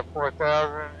down. We're at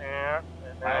 4,000, yeah.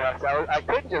 I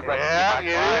couldn't just like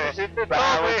you should have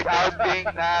told me. I was being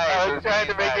nice. I was trying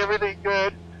to make everything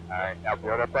good. Alright, now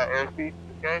build up that airspeed.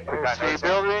 Okay, airspeed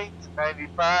building,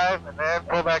 95, and then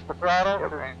pull back the throttle.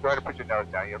 Yep, and go ahead and put your nose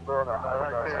down. You're a little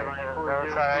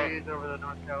nose high. Over the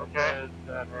North Coast. Okay.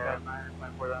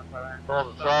 Pull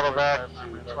the throttle back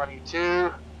to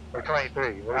 22 or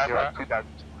 23. What do you want?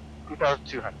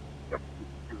 2,200. Yep.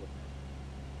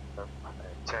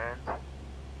 Turn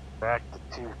back to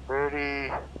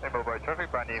 230. Traffic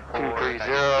finding 230.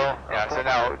 Yeah, so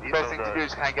now the best thing to do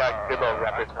is kind of get a good little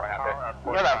reference point out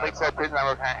there. You know that lakeside prison that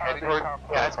we're kind of heading toward?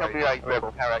 Yeah, it's going to be like the kind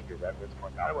of like your reference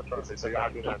point now. So you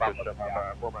have to keep up with them.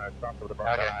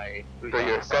 Okay. So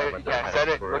you set it, you kind of set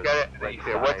it, look at it, and then you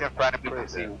say what's in front of me to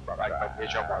see like my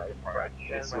visual mark. Right?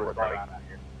 See what's going on out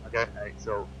here. Okay? Alright,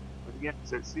 so again,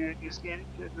 so see you scanning,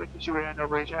 just making sure we're no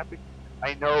range traffic.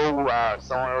 I know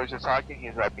someone was just talking,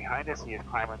 he's right behind us, he is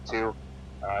climbing to,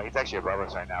 he's actually above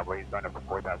us right now, but he's going up to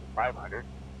 4,500.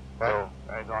 So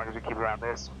as long as we keep around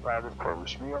this point, we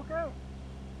should be okay.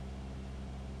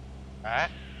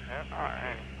 Alright. Yep.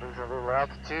 Alright. Lose a little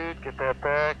altitude, get that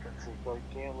back. Let's see if we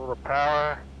can gain a little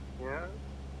power. Yeah.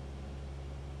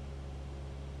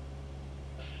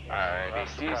 Alright,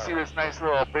 do you see this nice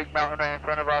little big mountain right in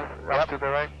front of us, up to the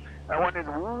right? That one is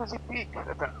Woozy Peak.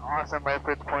 That's an awesome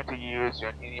reference point to use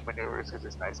on any maneuvers because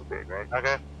it's nice and big, right?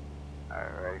 Okay.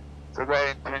 Alright. So go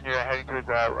ahead and turn your heading towards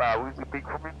Woozy Peak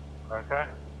for me. Okay.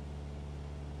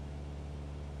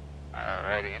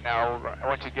 Alrighty, and now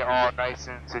once you get all nice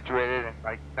and situated and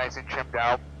like nice and trimmed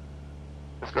out,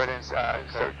 let's go ahead and start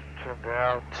Trimmed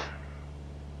out.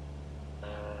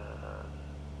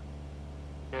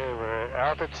 Okay, we're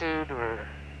at altitude. We're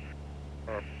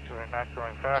not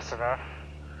going fast enough.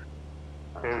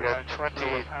 Okay, we got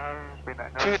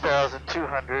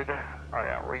 22,200. Oh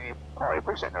yeah, we need probably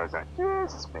push that nose down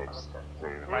just a smidge. So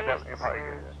you might definitely probably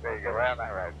get it. There you go, right on that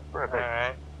right. Perfect.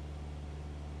 Alright.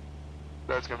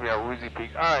 That's gonna be our woozy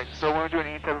peak. Alright, so when we're doing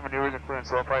any type of maneuvers including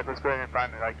slow flight, let's go ahead and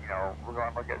find like, you know, we're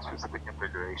going to look at specific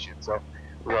configuration. So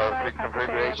our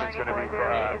configuration is going to be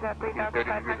 30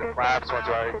 degrees of flaps once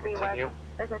we already continue.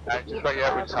 And just like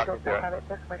yeah, we're just talking to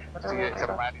to get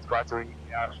some landing spots so we can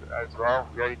as well.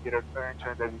 We already did our clearance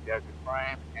turns as you guys are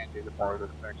flying and did more of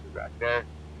those clearances back there.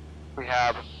 We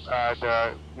have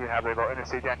a little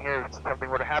interstate down here. If something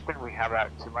were to happen, we have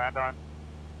that to land on.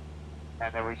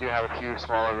 And then we do have a few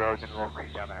smaller roads and a little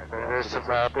creek down there. There's some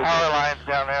power lines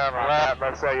down there on the left.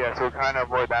 Let's say, yeah, so we kind of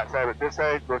avoid that side, but this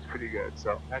side looks pretty good.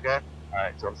 So, okay.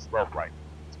 Alright, so slow flight.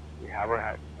 We have our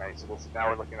height, right? So now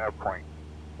we're looking at our point.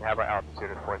 We have our altitude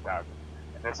at 4,000.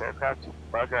 And this aircraft, to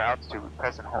bug our altitude, we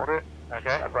press and hold it. Okay.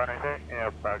 That button right there, and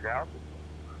it'll bug our altitude.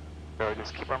 So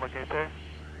just keep on looking right there.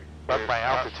 Bug my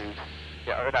altitude.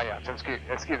 Yeah, or not yet. So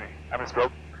excuse me. I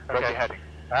misspoke. Bug your heading.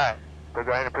 Alright. So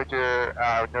go ahead and put your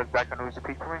nose back on who's the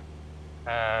peak for me.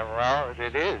 Well,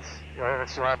 it is. You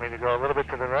want me to go a little bit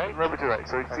to the right? A little bit to the right.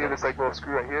 So you see this like little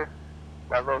screw right here?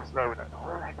 That little, no, where the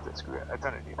heck is that screw at? It's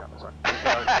underneath on this one.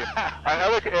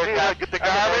 Another aircraft, get the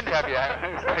Garmin? Yeah,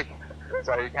 it's like,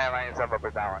 sorry, you can't line yourself up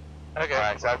with that one. Okay.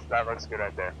 Alright, so that looks good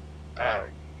right there.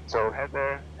 Alright, so head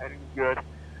there, heading good.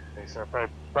 Okay, so if I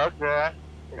bug that,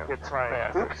 it gets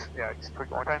my, oops, yeah, just click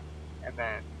one more time, and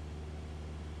then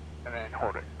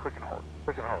hold it, click and hold.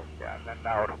 Click and hold. Yeah, and then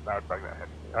now it would bug that head.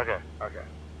 Okay. Okay.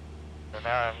 So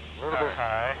now I'm a little bit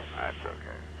high. That's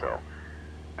okay. So,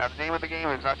 now the name of the game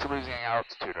is not to losing any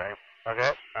altitude, right?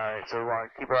 Okay. Alright, so we want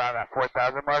to keep around that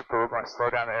 4,000 mark, but we're going to slow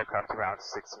down the aircraft to around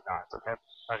 60 knots, okay?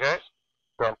 Okay.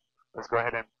 So, let's go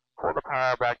ahead and pull the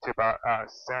power back to about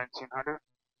 1,700.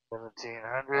 1,700.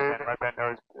 And then let that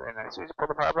nose, and as soon as you pull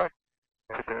the power back,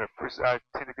 put the first 10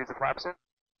 degrees of flaps in.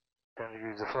 10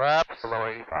 degrees of flaps. Below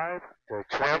 85. To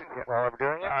trim while I'm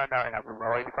doing it. No,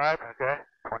 below 85. Okay.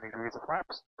 20 degrees of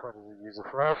flaps. 20 degrees of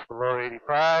flaps. Below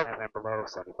 85. And then below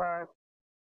 75.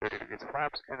 30 degrees of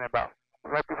flaps. And then about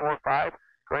right before 5,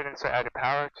 go ahead and start adding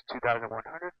power to 2,100.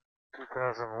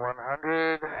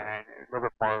 2,100. And a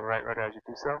little bit more right as you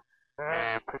do so.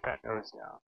 And put that nose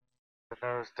down. The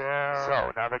nose down.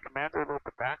 So now the commands are a little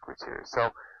bit backwards here.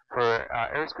 So for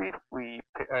airspeed,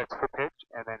 it's for pitch,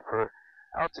 and then for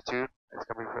altitude, it's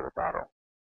going to be for the throttle.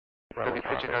 So if you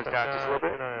pitch your nose down just a little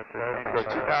bit, and go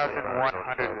 2,100.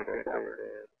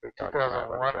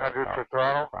 2,100 for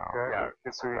throttle. Okay. Yeah,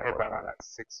 just so you hit about on that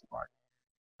 60 mark.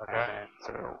 Okay.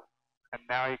 And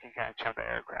now you can kind of trim the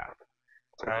aircraft.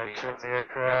 So trim the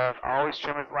aircraft. Always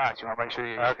trim it last. You want to make sure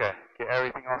you get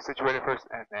everything all situated first,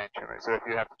 and then trim it. So if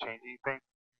you have to change anything,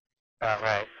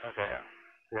 right. Okay. Yeah.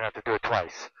 You have to do it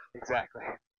twice. Exactly.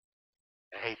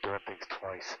 I hate doing things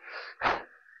twice.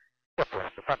 Except for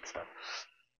the fun stuff.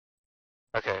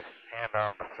 Okay, hand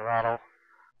on the throttle.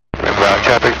 Ground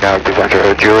traffic now,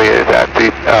 Departure Julia is at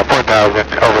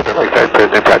 4,000 over the Lakeside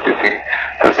Prison practicing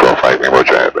the slow flight remote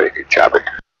traffic.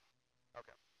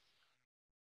 Okay.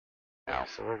 Now,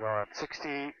 so we're going 60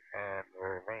 and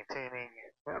we're maintaining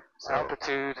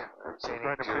altitude,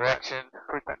 maintaining direction.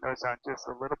 Put that nose down just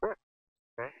a little bit.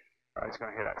 Okay. I was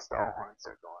going to hear that stall horn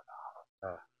start going off.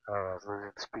 I was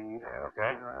losing speed.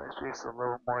 Okay. Just a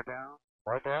little more down.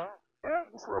 More down? Yeah,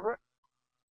 just a little bit.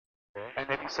 Okay. And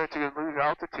if you start to lose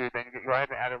altitude, then you go ahead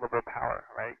and add a little bit of power,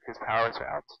 right? Because power is for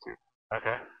altitude.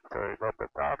 Okay. So a little bit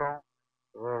of throttle. A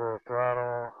little bit of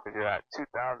throttle. You're at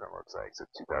 2,000, looks like. So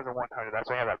 2,100. That's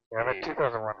why I have that. Yeah, I'm at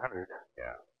 2,100.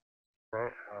 Yeah. Okay.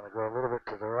 I'm going to go a little bit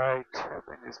to the right.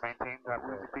 And just maintain that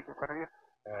woozy peak in front of you.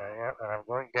 Yeah, and I'm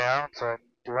going down. So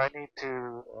do I need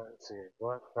to, let's see,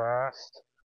 going fast.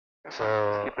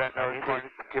 So keep that I nose need to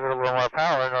give it a little more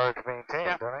power in order to maintain,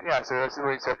 don't I? Yeah, so that's the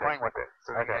way you start playing with it.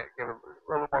 So okay. Give it a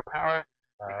little more power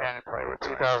and play with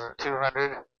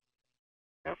 2,200.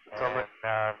 Yep. And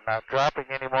now I'm not dropping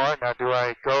anymore. Now do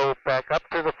I go back up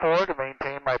to the 4 to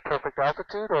maintain my perfect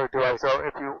altitude, or do I? So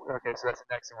if you, okay, so that's the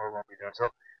next thing we're going to be doing. So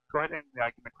go ahead and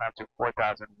give me climb to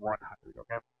 4,100,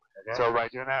 okay? So by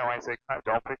doing that, when I say climb,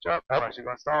 don't pitch up, unless you're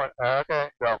going to stall it. Okay.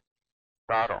 So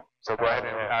throttle. So go ahead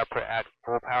and add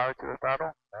full power to the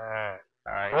throttle.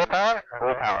 Alright. Full power?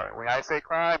 Full power. When I say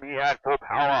climb, you add full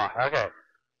power. Okay.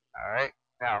 Alright.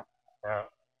 Now,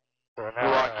 So we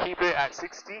want to keep it at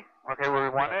 60. Okay, where we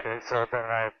want it. Okay, so then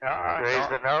I raise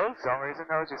the nose. Don't raise the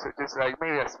nose. Just like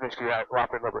maybe that's symmetry. Drop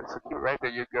it a little bit. So keep it right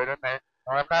there. You're good on there.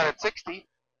 Well, I'm not at 60.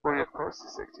 Well, you're close to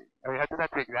 60. I mean, that doesn't have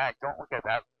to be exact. Don't look at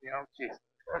that. You know, jeez.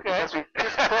 Okay.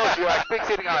 Just close. You're like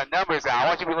fixating on the numbers now. I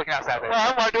want you to be looking outside there. Well,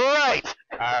 I want to do it right.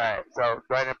 Alright, so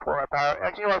go ahead and pull that power.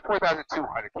 Actually, you want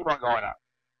 4,200. Keep on going up.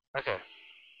 Okay.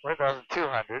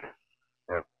 4,200.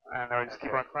 Yep. And then we just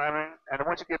keep on climbing. And then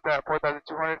once you get that 4,200,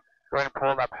 go ahead and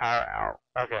pull that power out.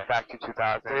 Okay. Back to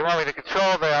 2,000. So you want me to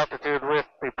control the altitude with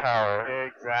the power.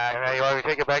 Exactly. And then you want me to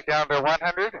take it back down to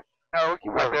 100? No,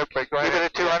 keep it there, but go ahead. Keep it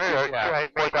at 200? Or Yeah,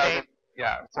 4,000.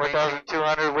 Yeah.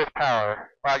 4,200 with power.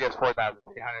 Well, I guess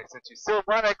 4,300 since you still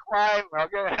want to climb.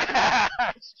 Okay.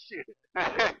 Shoot.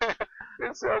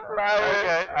 It's so climbing.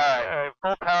 Okay. Alright.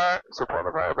 Full power. So pull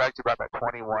the power back to about that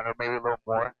 21 or maybe a little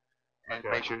more. And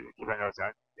make sure you keep that nose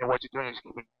down. And what you're doing is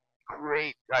keeping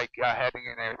great heading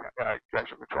and everything,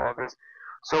 direction control of this.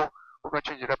 So we're going to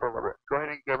change it up a little bit. Go ahead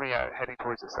and give me a heading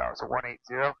towards the south. So 180.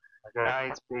 Okay.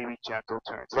 Nice, baby, gentle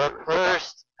turn. Look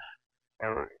first.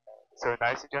 So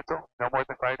nice and gentle. No more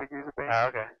than 5 degrees of base.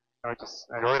 Okay. No, just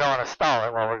So we don't want to stall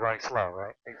it while we're going slow,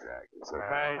 right? exactly. So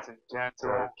nice and gentle.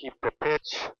 So keep the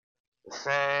pitch the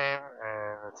same.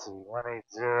 And let's see, 180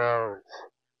 is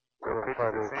The pitch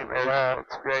is the same. to the Everything left.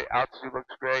 looks great. Altitude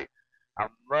looks great. I'm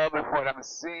loving what I'm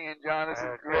seeing, John. This is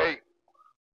Okay. great.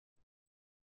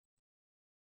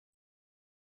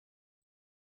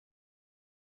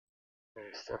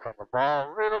 Step on the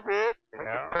ball a little bit. Make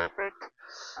Yeah. it perfect.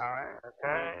 Alright.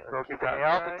 Okay. Go Keep keep the that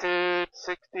altitude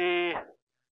 60.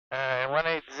 And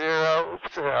 180.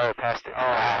 Oops, I passed it.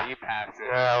 Oh, you passed it.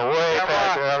 Yeah, way Come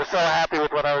past on. it. I was so happy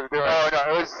with what I was doing. Oh,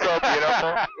 no, it was so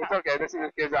beautiful. It's okay. This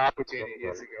is an opportunity.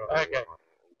 Years ago. Okay.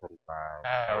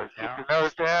 Nose Keep down. the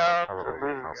nose down. So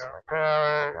losing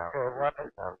power. Okay,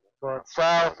 going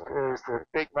south is the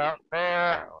big mountain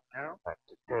there.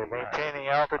 Okay, maintaining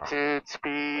altitude,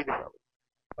 speed,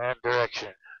 and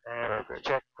direction. And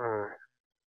check for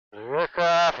the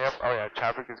aircraft. Yep. Oh yeah,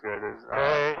 traffic is good.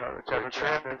 Okay, The we're traffic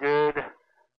trimmed good.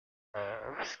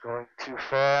 It's going too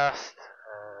fast.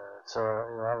 So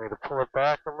you want me to pull it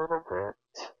back a little bit.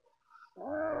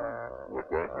 You're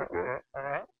good. You're good.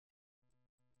 Alright.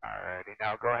 Alrighty,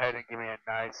 now go ahead and give me a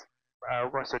nice.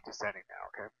 We're going to start descending now.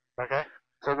 Okay. Okay.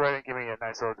 So go ahead and give me a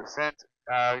nice little descent.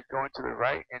 Going to the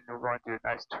right, and we're going to do a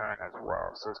nice turn as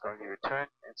well. So it's going to be a turn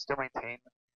and still maintain.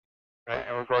 Right,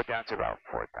 and we'll go down to about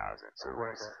 4,000. So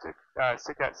we're going to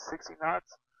stick at 60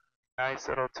 knots. Nice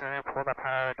little turn. Pull the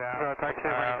power down. Taxi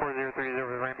 4030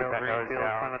 Rainbow Keep that nose Greenfield,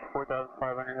 down. climb at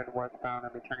 4,500 head westbound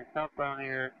and be turning southbound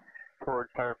here towards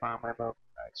Tire Farm Rainbow.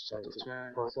 Nice gentle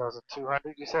turn.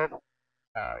 4,200, you said?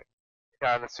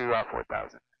 Yeah, let's do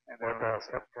 4,000. And then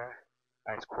 4,000. Okay.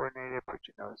 nice coordinated. Put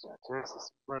your nose down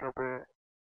just a little bit.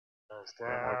 Nose Then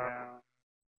more down.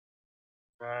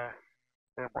 down.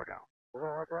 Then more down. A little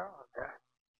more down? Okay.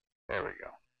 There we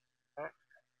go.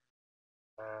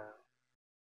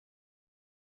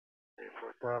 Okay,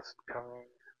 4,000 coming.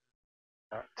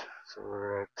 Not. So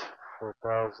we're at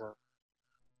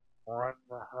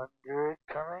 4,100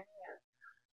 coming.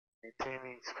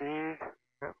 Maintaining speed.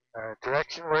 Yep.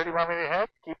 Direction, where do you want me to head?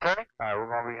 Keep turning? We're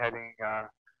going to be heading.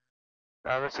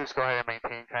 Let's just go ahead and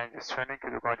maintain kind of just turning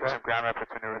because we're going to do some ground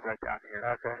reference maneuvers right down here.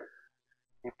 Okay.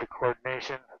 Keep the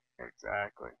coordination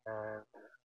Exactly. and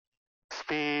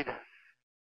speed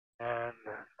and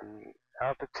the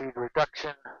altitude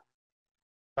reduction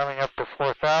coming up to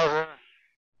 4,000.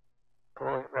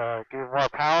 Give more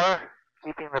power,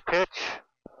 keeping the pitch.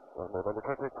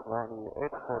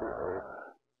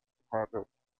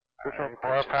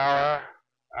 More power.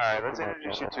 Alright, let's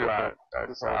introduce you to a power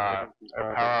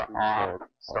on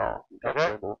stall.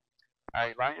 Okay.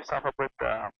 Alright, line yourself up with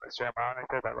the straight mountain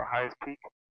right there, the highest peak.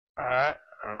 Alright,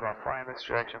 I'm going to fly in this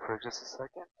direction for just a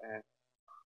second. And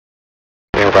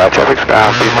traffic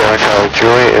stop, before Charlie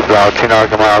Julie is about 2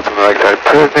 nautical miles from the right side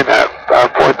prison at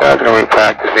 4,000, and we're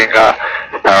practicing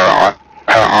power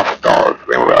off stall,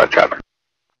 traffic.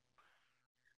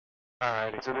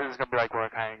 Alrighty, so this is going to be like we're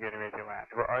kind of getting ready to land.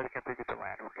 We're already configured to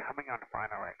land. We're coming on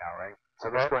final right now, right? So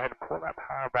let's go ahead and pull that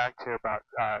power back to about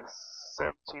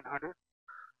 1,700.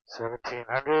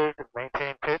 1,700,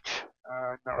 maintain pitch.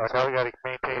 No, Now we got to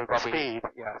maintain the speed.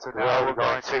 Yeah, so Well, now we're we're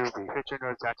going going to pitch your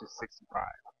nose down to 65.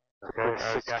 Okay,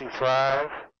 65.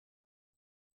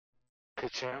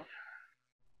 Pitching.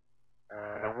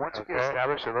 And once you get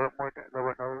established, a little more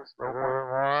nose, a little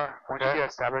more. Once you get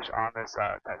established on this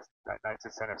that nice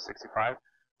descent of 65,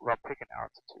 we're gonna pick an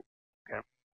altitude. Okay.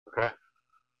 Okay.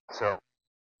 So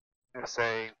let's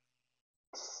say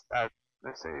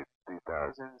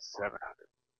 3,700.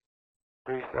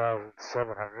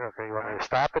 3,700. Okay, you want me to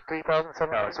stop at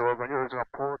 3,700? No, so what we're going to do is we're going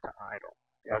to pull it to idle.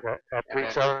 Yeah. Okay, at And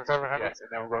then- 3,700? Yes, and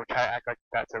then we're going to try to act like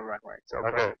that's a runway. So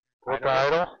Okay, pull to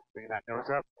idle. idle. Bring that nose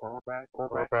up, pull back, pull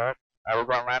Pull back. back. We're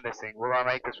going to land this thing. We're going to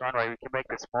make this runway. We can make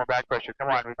this more back pressure. Come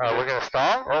on. We're going to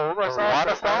stall? Oh, we're going to stall. We want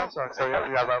to stall? So yeah,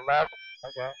 we have our left.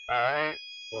 Okay. Alright.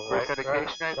 First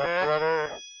indication right there.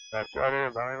 Left rudder,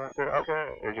 left rudder.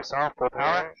 Okay. There's your stall. Full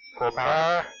power. Full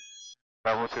power.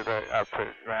 Level to the, put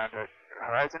it around the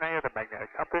horizon area, the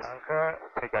magnetic compass. Okay.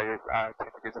 Take out your, 10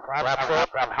 degrees of flaps. Flaps up.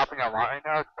 I'm helping a lot right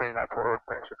now, putting that forward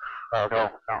pressure. Okay.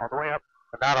 No, not all the way up.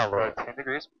 Not all the way. 10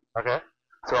 degrees. Okay.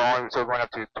 So we're going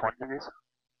up to 20 degrees.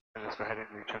 And let's go ahead and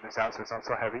trim this out so it's not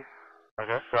so heavy.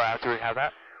 Okay. So after we have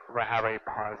that, we're going to have a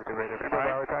positive rate of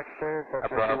climb.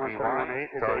 Above V1,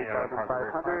 so you know,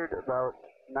 about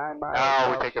 9 miles. now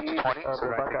we take up to 20, so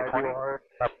we're going to take a 20.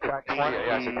 Up to 20,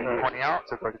 yeah, so take 20 out,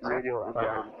 so go to 10.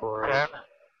 For 10.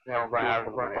 Then we're going to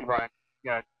keep on,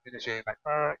 initiating that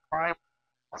climb.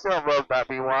 Still above that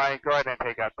V1, go ahead and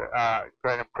take out the, go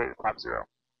ahead and put it flap 0.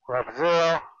 Flap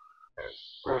 0.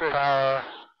 Full Perfect. power.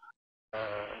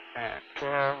 And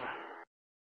trim.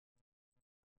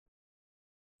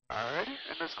 Alrighty,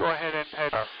 and let's go ahead and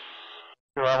head up.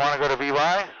 Do I want to go to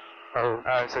VY? So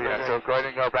yeah, so go ahead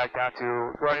and go back down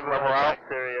to, go ahead and level out. At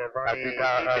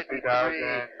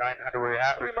 3,900 where you're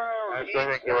at. Go ahead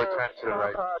and give a turn to the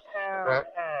right. Town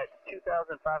at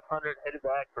 2,500, headed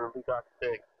back for Recon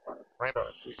 6. Rainbow,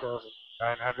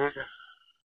 3,900.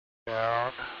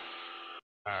 Down.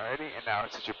 Alrighty, and now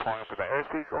since you're pulling up with that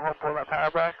airspeed, go ahead and pull that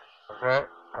power back. Okay,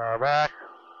 power back.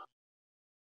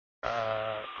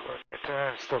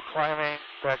 Turn, still climbing.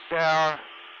 Back down.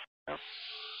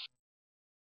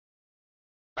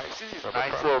 I see these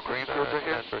nice little green fields right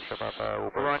here.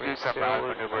 We're going to do some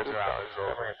maneuvers around this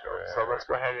little green field. So let's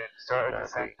go ahead and start a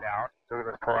descent down. So we're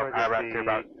going to pull our power back to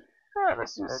about,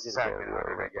 let's do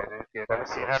 1,700 again.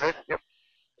 1,700? Yep.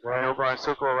 And we're going to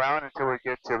circle around until we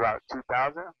get to about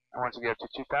 2,000. And once we get to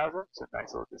 2,000, it's a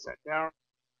nice little descent down.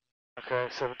 Okay,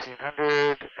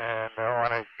 1,700. And I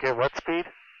want to get what speed?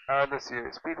 Let's see.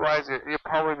 Speed-wise, you'll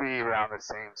probably be around the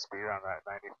same speed, around that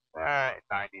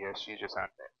 90-ish. You just on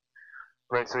it.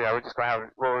 Right, so yeah, we're just going to have,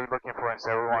 what we're looking for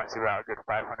instead, we want to see about a good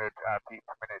 500 feet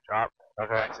per minute drop.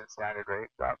 Okay. Nice and standard rate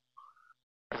drop.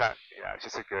 Yeah, it's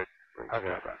just a good rate to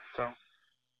drop that. So,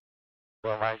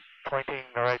 well, am I pointing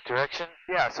the right direction?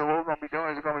 Yeah, so what we're going to be doing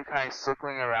is we're going to be kind of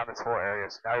circling around this whole area.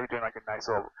 So now we're doing like a nice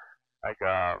little, like,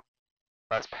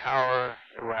 less power.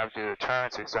 We'll have to do the turn,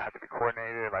 so you still have to be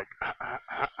coordinated, like,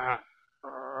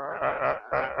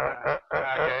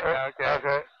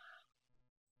 okay.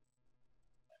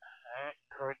 Alright,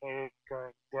 coordinated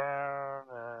going down.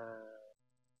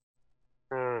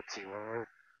 Let's see,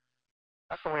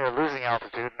 how come we are losing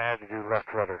altitude and I had to do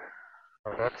left rudder?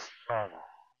 Oh, that's normal.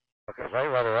 Okay, right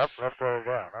rudder up, left rudder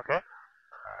down. Okay.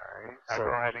 Alright, So go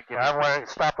ahead and give I'm where,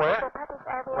 stop where? Oh,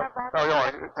 no,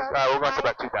 we're going to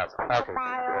about 2,000. Okay, good.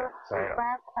 So,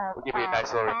 we'll give you a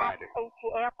nice little reminder.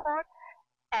 Airport,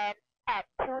 and at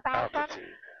 2,000,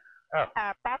 Altitude. Oh,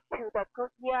 back to the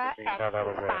Goodyear didn't and know that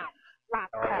was there. south. Last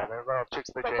Oh, yeah, turn. there's little chicks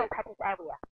in the Special J. practice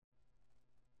area.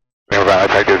 Nearby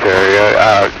effective area,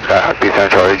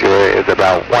 decentralized area is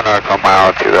about 1 nautical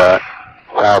mile to the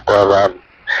south of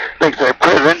Lakeside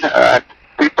Prison.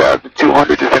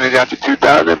 3,200 descending down to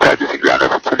 2,000, practicing ground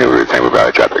maneuver, same with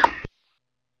valley traffic.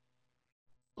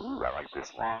 Ooh, I like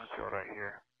this long field right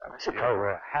here. I should probably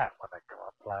wear a hat when I come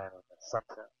up flying in the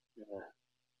sunset.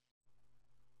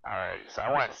 Alright, so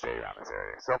I want to stay around this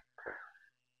area. So,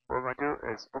 what we're going to do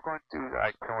is, we're going to do,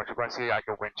 like, pretty much, we're going to see, like,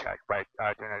 a wind check by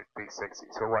doing a 360.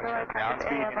 So, what is your ground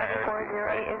speed and your airspeed,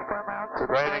 right? So,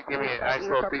 go ahead and give me a nice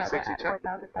little 360 check.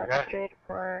 Okay.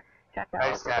 For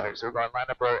Nice standard. So, we're going to line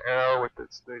up our arrow with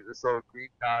this little green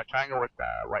triangle with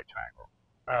the white triangle.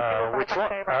 Which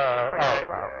one? Hang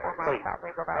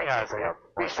on a second.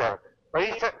 Reset. What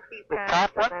you said? The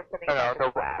top one? No,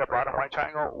 the bottom white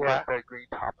triangle with the green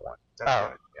top one. That's Oh.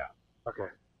 good, yeah. Okay.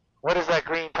 What is that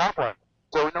green top one?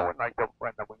 So we know when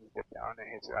when the wings dip down and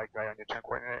hits like right on your turn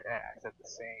coordinate, it acts at the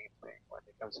same thing when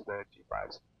it comes to the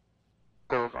G5s.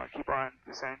 So we're going to keep on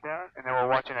descending down, and then we're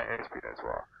watching our airspeed as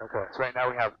well. Okay. So right now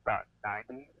we have about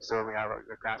 90. So we have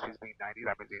the ground speed being 90.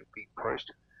 That means it's being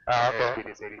pushed. Okay. Airspeed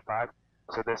is 85.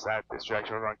 So this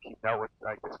direction we're going to keep note with,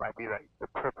 like, this might be like the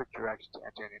perfect direction to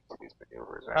enter into these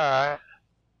maneuvers, right? Alright.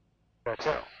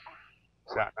 Gotcha.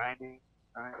 So at 90,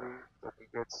 looking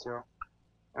good still.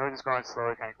 And we're just going to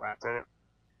slowly kind of glance at it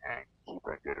and keep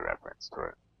a good reference to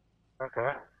it.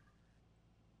 Okay.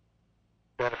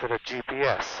 Benefit of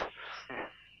GPS.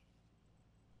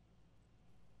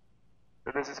 So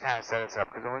So this is kind of set us up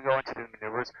because when we go into the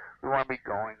maneuvers, we want to be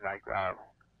going like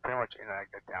pretty much in like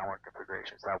a downward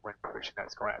configuration, so that wind pushing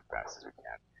us going as fast as we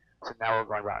can. So now we're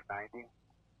going about 90.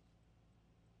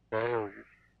 Okay.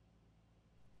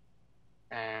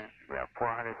 And we have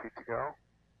 400 feet to go.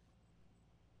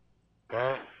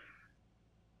 Okay.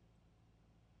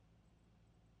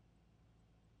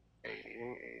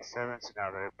 88, 87. So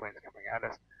now the wind's coming at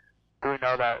us. So we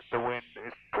know that the wind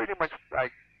is pretty much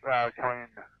like coming,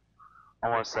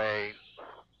 almost say,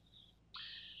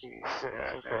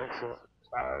 okay, so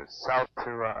south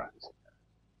to.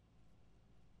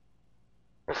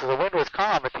 So the wind was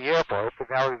calm at the airport, but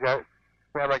now we have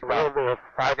like about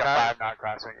 5 knot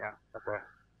crossing, yeah. Okay.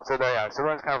 So so the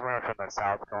wind's coming from the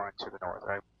south going to the north,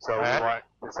 right? So we want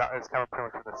it's coming pretty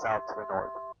much from the south to the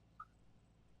north.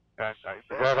 And,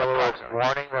 is that a little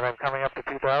warning that I'm coming up to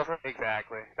 2,000?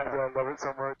 Exactly. That's why I love it so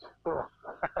much. Cool.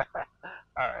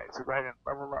 Alright, so go ahead and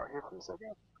level out here for a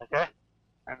second. Okay.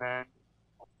 And then,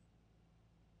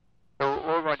 so what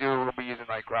we're going to do, we'll be using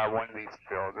like one of these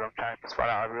fields. I'm trying to spot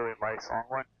out a really nice long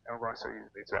one, and we're going to start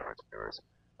using these reference maneuvers.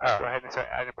 Go ahead and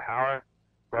start adding power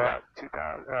to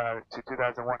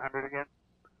 2,100 again,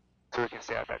 so we can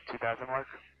stay at that 2,000 mark.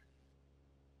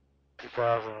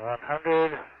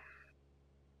 2,100.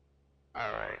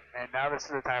 Alright, and now this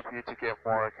is the time for you to get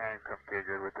more kind of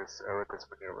configured with this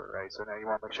maneuver, right? So now you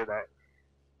want to make sure that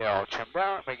they're all trimmed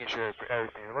out, making sure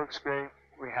everything looks great.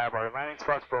 We have our landing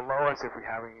spots below us if we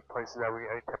have any places that we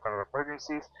any type of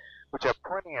emergencies, which have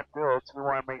plenty of fields. We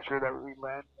want to make sure that we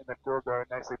land in the fields that are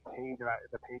nicely paved in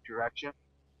the paved direction.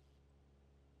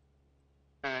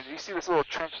 And you see this little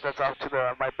trench that's off to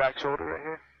my back shoulder right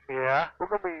here? Yeah.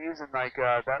 We're going to be using like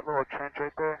that little trench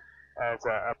right there as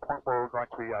a point where we're going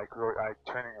to be like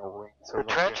turning a wing. So the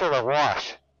trench or the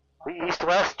wash? The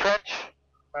east-west trench?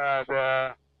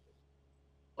 The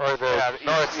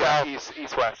north-south?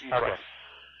 East-west. Okay.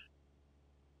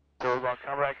 So we're going to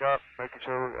come back up, making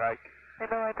sure we're like...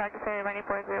 Rainbow, I talked to Ferry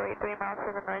 9408, 3 miles to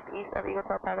the northeast of Eagle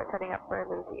Tail Pilot, heading up for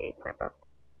Lucy 8, Rainbow.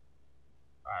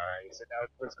 Alright, so now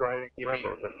let's go ahead and give me...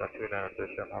 Go ahead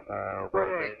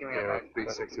and give me a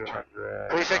 360 turn.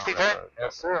 360 turn?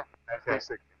 Yes, sir.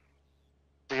 360.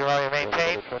 Do you want to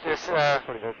maintain this power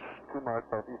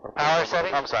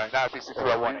setting? I'm sorry, not 360,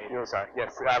 but 180. I'm sorry.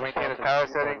 Yes, maintain the power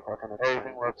setting.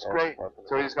 Everything looks great.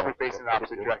 So we're just going to be facing the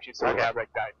opposite direction, so we have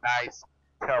like that nice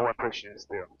tailwind pushing us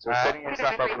through. So setting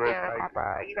yourself up for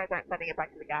it. You guys aren't sending it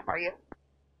back to the gap, are you?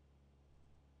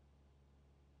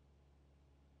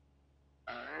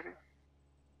 Alrighty.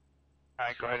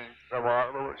 Alright, go ahead and level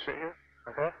out a little bit straight here.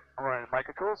 Okay. I'm going to my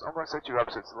controls. I'm going to set you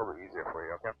up so it's a little bit easier for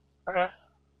you, okay? Okay.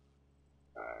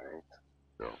 Alright.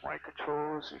 So my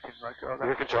controls, you can like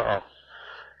your control. Oh.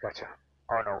 Gotcha.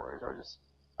 Oh, no worries.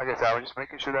 Like I said, I was just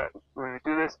making sure that when we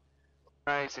do this,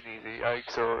 nice and easy.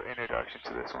 So introduction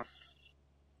to this one.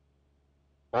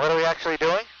 What are we actually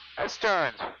doing? That's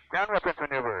turns. Ground reference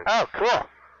maneuvers. Oh, cool.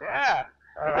 Yeah.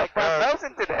 Like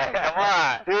 5,000 today. Come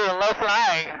on. Doing low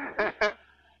flying.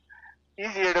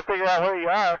 Easier to figure out where you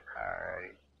are.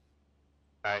 Alrighty.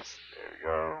 Nice. There we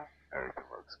go. Everything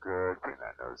looks good. Bring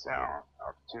that nose down.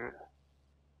 Altitude.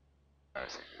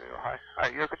 Everything's a little high.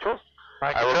 Alright, your controls.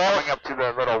 We're coming up to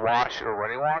the little wash, or what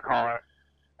do you want to call it,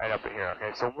 right up in here.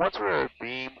 Okay, so once we're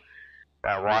beam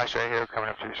that wash right here coming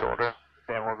up to your shoulder,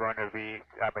 then we're going to be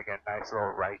making a nice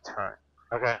little right turn.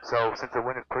 Okay, so since the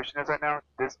wind is pushing us right now,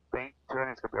 this bank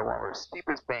turn is going to be one of our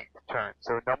steepest bank turns.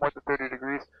 So no more than 30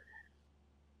 degrees.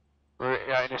 We're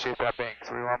initiate that bank.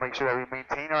 So we want to make sure that we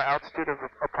maintain our altitude of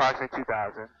approximately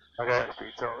 2,000. Okay.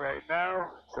 So right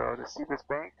now, so the steepest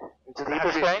bank. It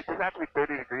doesn't have to be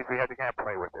 30 degrees. We have to kind of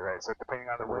play with it, right? So depending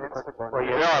on the winds. Well,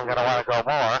 you know I'm going to want to go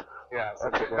more. Yeah. So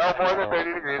no more than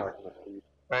 30 degrees.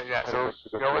 Right, yeah. So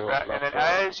go with that, and then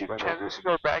as you transition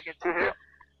go back into here,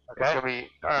 it's going to be.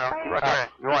 I don't know.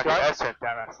 You want to do S-turn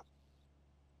down us.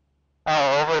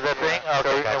 Oh, over the thing?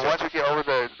 Okay, so, and once we get over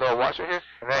the wash right here,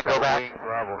 and then go back.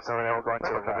 Level. So then we're going to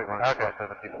the big one. Okay.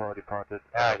 74 departed.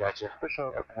 Yeah, I got you.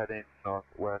 Bishop heading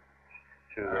northwest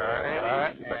to the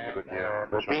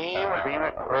beam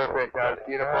it. Perfect.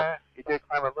 Beautiful. You did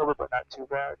climb a little bit, but not too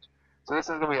bad. So this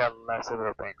is going to be a less of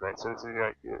a bank, right? So this is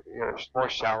your more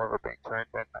shallow of a bank turn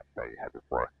than that you had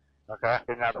before. Okay.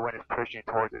 And now the wind is pushing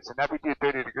towards it. So now if we do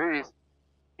 30 degrees,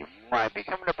 you might be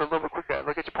coming up a little bit quicker.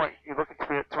 Look at your point. You're looking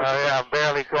towards I'm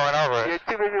barely going over it. You're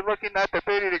too busy looking at the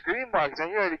 30 degree marks,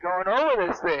 and you're already going over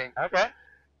this thing. Okay.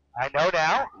 I know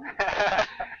now.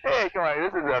 Hey, come on.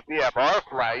 This is a VFR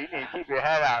flight. You need to keep your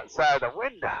head outside the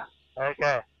window.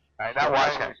 Okay. All right, now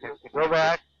watch that. Go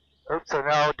back. Oops. So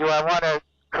now, do I want to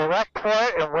correct for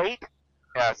it and wait?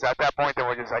 Yeah. So at that point, then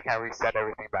we're just kind of reset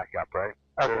everything back up, right?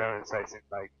 Okay. So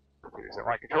set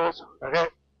my controls. Okay.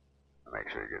 Make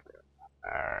sure you're good there.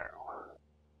 Alright.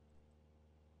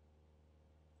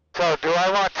 So, do I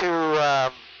want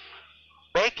to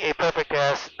make a perfect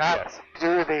S, not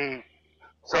do the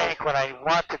bank when I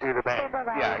want to do the bank?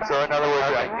 Yeah, so in other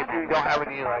words, like, if you don't have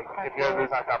any, like, if there's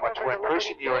not that much wind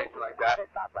pushing you or anything like that,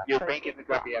 your bank isn't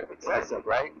going to be as excessive,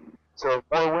 right? So,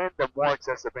 more wind, the more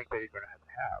excessive bank that you're going to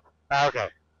have. Okay.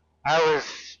 I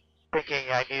was thinking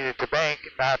I needed to bank,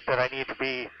 not that I need to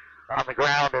be on the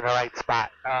ground in the right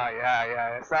spot. Oh,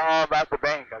 yeah. It's not all about the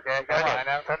bank, okay? Come on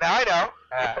now. So now I know.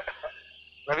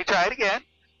 Let me try it again.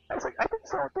 I was like, I think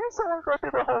so. Did someone go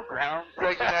through the whole ground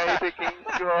section at the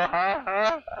King's School?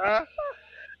 Huh?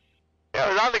 Yeah,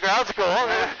 it was on the ground school.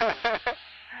 I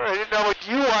didn't know what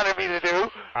you wanted me to do.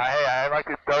 Hey, I like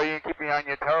to throw you and keep you on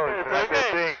your toes. It's That's the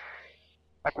okay. thing.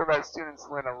 I feel that students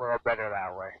learn a little better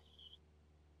that way.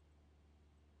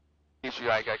 Usually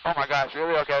like, oh my gosh,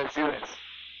 really? Okay, let's do this.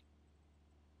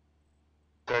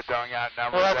 Start throwing out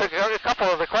numbers. Well, that's a couple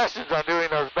of the questions on doing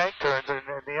those bank turns and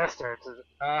the S turns.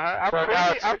 I'm pretty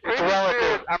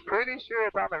sure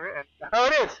it's on the written. Oh,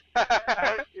 it is.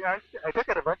 I took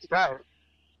it a bunch of times.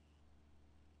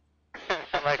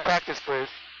 My practice quiz.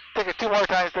 Took it 2 more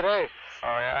times today.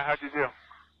 Oh yeah, how'd you do?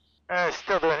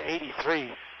 Still doing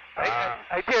 83.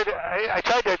 I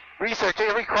tried to research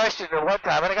every question at one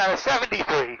time, and I got a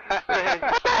 73. What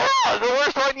the hell? The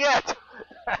worst one yet.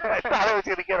 I thought I was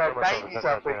going to get a 90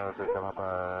 something.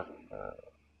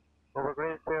 Over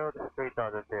Greenfield,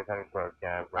 3,000 feet heading towards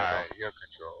Gap. Alright, your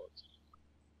controls.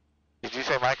 Did you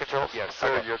say my controls? Yes,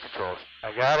 sir, Okay. your controls.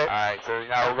 I got it. Alright, so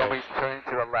now we're going to be turning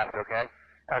to the left, okay?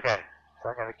 Okay. So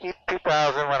I'm going to keep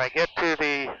 2,000. When I get to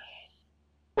the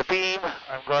beam,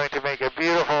 I'm going to make a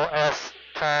beautiful S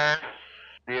turn.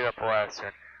 Beautiful S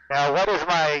turn. Now, what is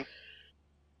my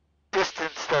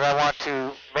distance that I want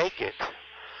to make it?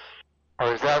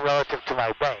 Or is that relative to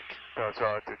my bank? So it's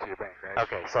relative to your bank, right?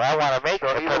 Okay, so I want to make So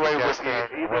a either way, perfect S turn,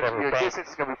 whatever your bank. distance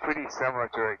is going to be pretty similar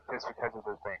to it just because of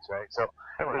those banks, right? So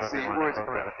let's see where's it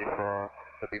going. 74,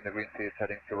 leaving the Greenfield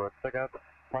heading towards the Gap.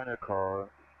 Final call,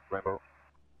 Rainbow.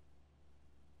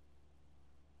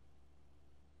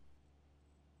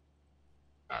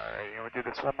 Alright, we'll do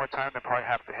this one more time, then probably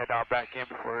have to head out back in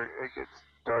before it gets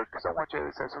dark, because I want you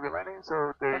to successfully landing.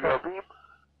 So there you go, beam.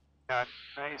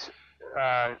 Nice,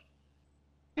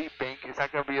 deep bank. It's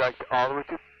not going to be like all the way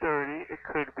to 30. It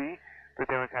could be, but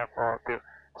then we kind of fall through.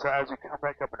 So as we come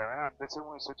back up and around, this is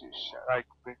when we start to like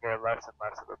we get less and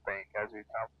less of a bank as we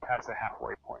come past the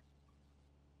halfway point.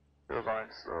 So we're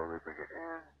going to slowly bring it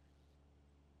in.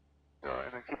 So,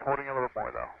 and then keep holding a little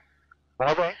more though.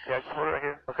 More bank? Yeah, just hold it right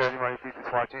here. Okay. You might be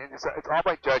just watching it. It's all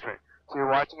by judgment. So you're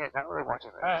watching it, not really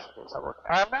watching this. Alright. Okay, so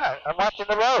I'm not. I'm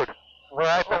watching the road. Where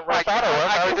I thought I was.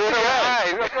 I was doing it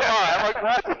right. Come on, I'm like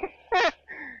watching.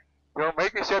 Don't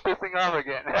make me shut this thing off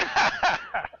again.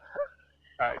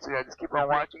 Alright, so yeah, just keep on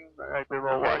watching. Right, the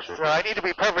little washer. So I need to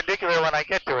be perpendicular when I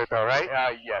get to it, though, right?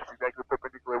 Yes, exactly.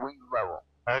 Perpendicular wings level.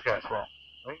 Okay. As well.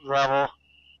 Wings level.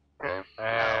 Okay.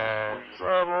 And Wings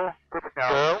level. Perfect.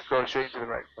 Now go straight to the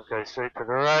right. Okay, straight to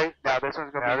the right. Now this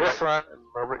one's gonna Now be this one. a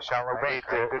little bit shallow. Right.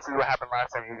 This is what happened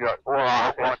last time. You got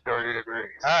 130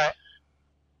 degrees. Alright.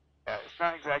 Yeah, it's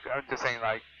not exactly. I'm just saying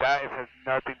like that. It has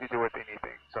nothing to do with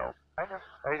anything. So I know.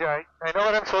 I know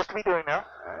what I'm supposed to be doing now.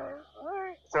 alright.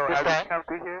 So This as time. we come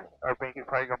through here, our bank is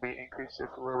probably gonna be increased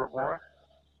just a little bit more.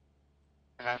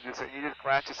 And I'm just you just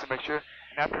glance just to make sure.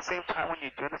 And at the same time, when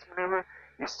you're doing this maneuver,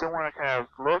 you still want to kind of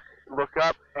look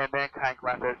up, and then kind of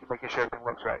glance at it, making sure everything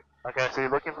looks right. Okay. So you're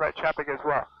looking for that traffic as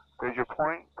well. There's your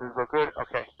point. Does it look good?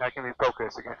 Okay. Now can we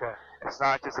focus again? Okay. It's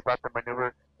not just about the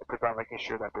maneuver. It's about making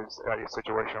sure that there's your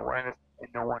situational awareness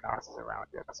and no one else is around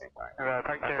you at the same time.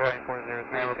 Thank you,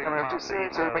 9403. Now we're coming up too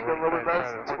soon, so make it a little bit less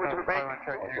towards the bank.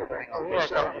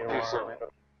 Too soon.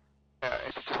 Yeah,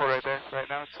 if you just hold right there, right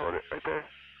now, just hold it right there.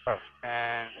 Oh.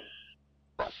 And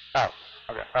boom. Oh.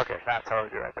 Okay. Okay. That's how we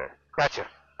do right there. Gotcha.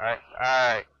 Alright.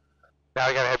 Alright. Now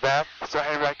I gotta head back. So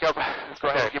head back up. Let's go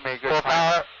ahead and give me a good Full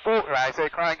power. Full. I say,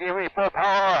 Klein, give me full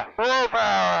power. Full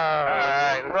power.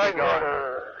 Alright, let's Right get going.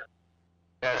 order.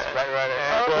 Yes, right.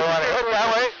 And do I want to head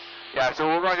that way? Yeah, so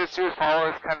what we're going to just do is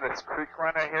follow this kind of this creek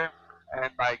run right here,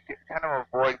 and like kind of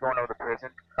avoid going over the prison.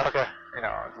 Okay. You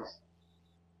know, just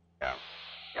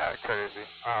courtesy.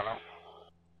 I don't know.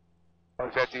 Or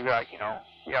is that to be like, you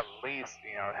at least,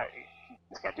 hey, you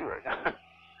just can't do it.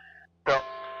 So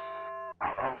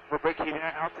we're breaking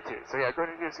at altitude. So yeah, go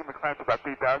ahead and just gonna climb to about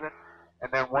 3,000,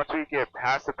 and then once we get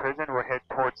past the prison, we'll head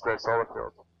towards the solar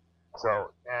field.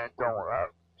 So and don't worry.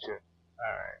 Shit.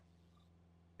 All right.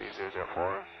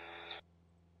 3004.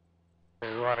 We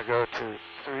want to go to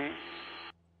 3.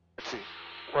 Let's see.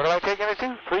 What do I take gonna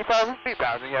do? 3,000?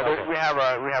 3,000. Yeah, Okay. we have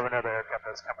another aircraft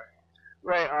that's coming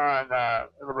right on a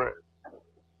little bit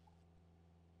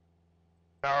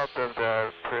south of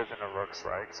the prison. It looks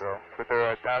like so, but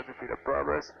they're 1,000 feet above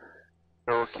us.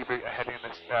 So we'll keep it heading in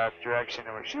this direction,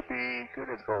 and we should be good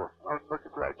as gold. I'm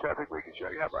looking for that traffic, making sure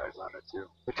I have eyes on it too.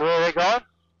 Which way are they going?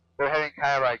 They're heading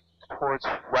kind of like towards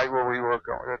right where we were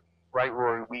going, right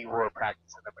where we were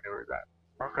practicing the maneuvers at.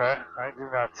 Okay, I do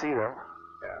not see them.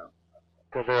 Yeah.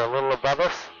 So they're a little above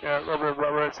us? Yeah, a little bit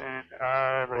above us, and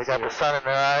They got the sun in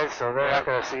their eyes, so they're not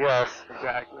going to see us.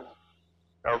 Exactly.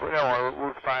 No, but no,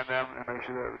 we'll find them and make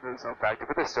sure that there's no factor,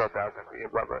 but they're still 1,000 feet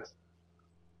above us.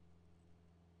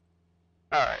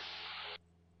 Alright.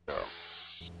 So,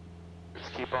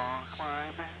 just keep on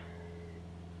climbing.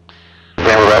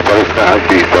 Yeah, we're at 45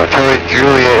 feet. So Charlie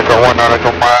Juliet is a 1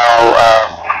 nautical mile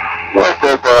west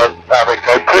of the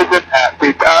prison at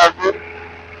 3,000.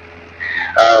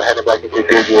 Heading back into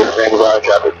Gridwood, same as our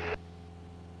traffic.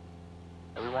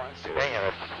 Everyone stay Dang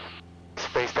it, it's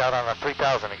spaced out on a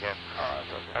 3,000 again. Oh,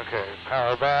 that's okay. Okay,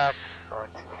 power back,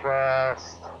 going too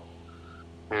fast.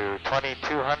 To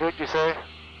 2,200, you say?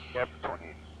 Yep,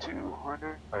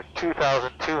 2,200. Or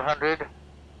 2,200.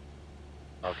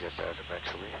 I'll get that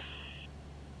eventually.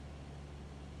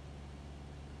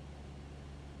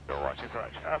 Still watching for our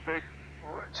traffic.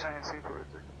 We're trying to see if we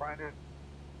can find it.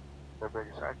 The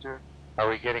biggest factor. Are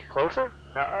we getting closer?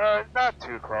 No, not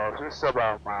too close. We're still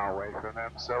about a mile away from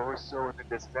them, so we're still within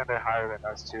distance, and they're higher than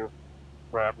us too.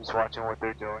 But I'm just watching what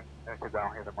they're doing, because I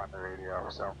don't hear them on the radio,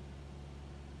 so.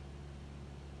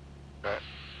 But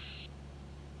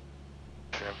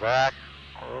turn back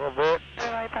a little bit.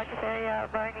 Runway practice area,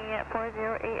 running at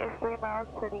 408 is 3 miles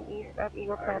to the east of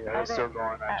Eagle Pass. Yeah, they're still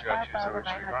going that at direction, so we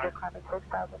should be 5,900, fine. climbing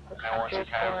And once you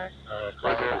 6,600 have, for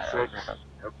right there at 6.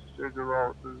 Yep, there's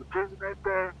a prison right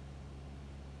there.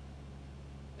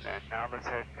 And now let's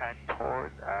head kind of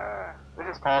toward, let's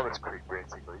just follow this creek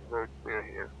basically. We're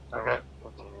here. Okay.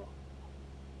 Continue.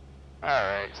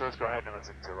 Alright, so let's go ahead and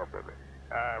listen to a little bit of it.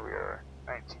 We are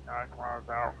 19 nautical miles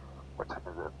out. What time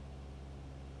is it?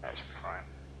 That should be fine.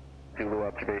 Zulu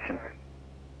observation.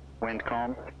 Wind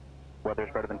calm.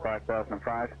 Weather's better than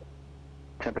 5,005.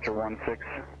 Temperature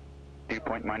 16. Dew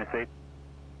point -8.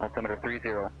 Altimeter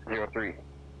 3003.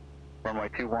 Runway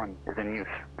 21 is in use.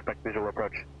 Expect visual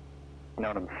approach.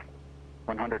 Notams.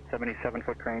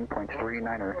 177-foot crane,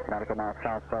 0.39er, nautical miles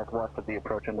south-southwest of the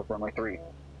approach end of runway 3.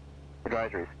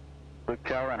 Advisories. Luke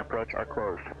Tower and approach are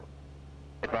closed.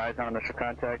 Advise on initial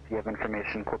contact. You have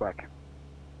information, Quebec.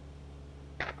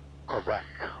 Quebec.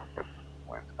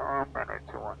 Wind calm, runway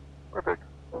 21. Perfect.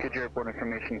 Get your airport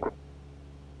information, Quebec.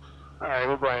 Alright,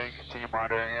 we'll go ahead and continue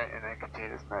monitoring it and then continue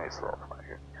this nice little flight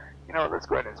here. You know what, let's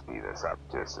go ahead and speed this up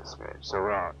just a smidge. So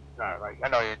we're not like, I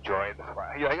know you're enjoying the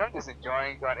flight. You're like, I'm just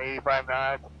enjoying going 85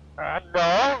 knots.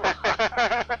 No!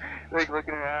 Like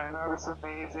looking around, oh, this is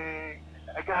amazing.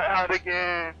 I got out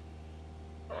again.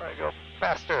 I want to go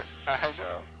faster. I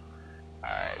know.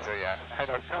 Alright, so yeah, I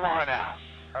know, come on now.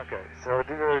 Okay, so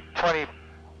do the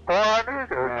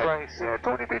 2,400 or 26? Yeah,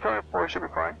 23, 24 should be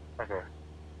fine. Okay.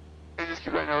 You just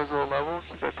keep that nose a little level,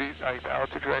 keep that beat, like the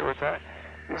altitude right where it's at.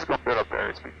 You're just gonna build up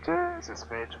airspeed just a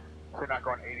smidge. If you're not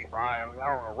going 85, I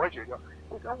don't know what you're doing.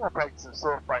 Look, I'm gonna practice some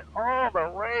slow flight all the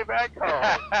way back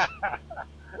home.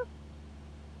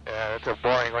 Yeah, that's a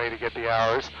boring way to get the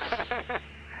hours.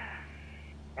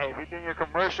 Hey, if you're doing your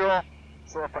commercial,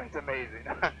 slow flight's amazing.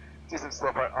 Just a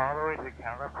slow flight all the way to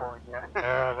California.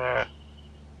 There.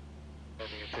 Then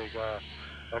you can take off.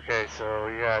 Okay, so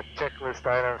you got checklist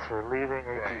items for leaving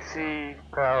ATC,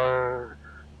 power,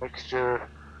 mixture,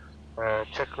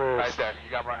 checklist. Right there,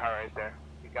 you got my heart right there.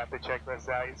 You got the checklist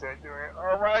out, you started doing it.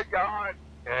 Oh my god!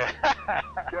 Yeah.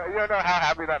 You don't know how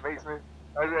happy that makes me.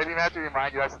 I didn't even have to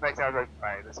remind you, that's the next time I was like,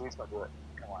 alright, this week's gonna do it.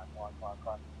 Come on.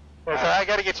 Yeah, so I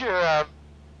gotta get your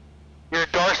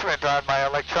endorsement on my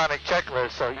electronic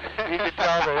checklist so you can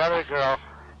tell the other girl.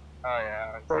 Oh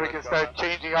yeah. So we can start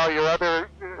changing all your other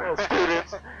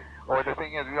students. Or the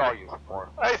thing is, we all use them more.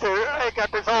 I said, I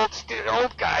got this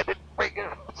old guy that brings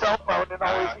a cell phone and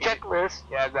all his checklists.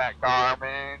 Yeah, that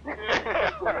Garmin.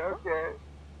 Okay.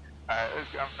 Alright,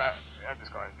 I'm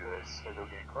just going to do this because we're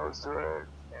getting close to it.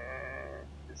 And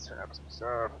just turn up some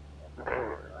stuff.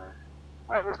 Okay.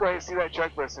 Alright, let's go ahead and see that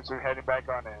checklist since we're heading back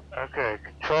on in. Okay,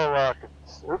 control lock.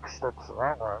 Oops, that's the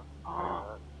wrong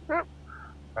one. Yep.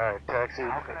 Alright, taxi,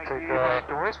 How can I take give you my off.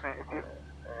 endorsement if you...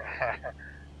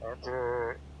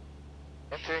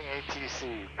 Entering ATC,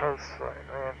 post flight,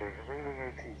 landing, leaving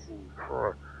ATC,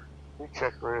 4, new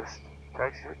checklist,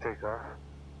 taxi for takeoff,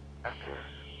 after,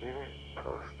 leaving,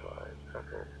 post flight,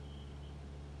 okay.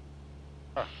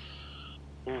 Huh.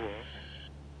 Moving.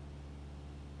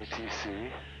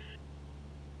 ATC.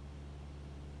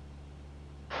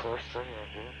 First thing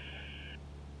engine.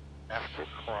 After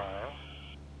climb.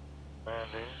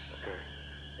 Landing. Okay.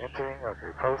 Entering.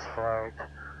 Okay. Post flight.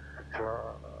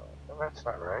 Control. No, that's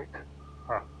not right.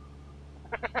 Huh.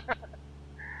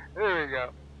 There we go.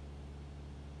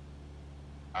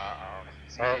 Uh-oh.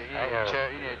 See, you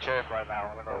need to check right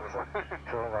now.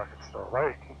 Control lock install. Why do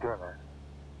you keep doing that?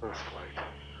 Post flight.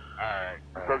 Alright.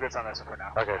 Focus on this for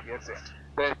now. Okay. That's it.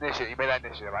 The initiative. You made that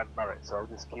initiative. I love it. So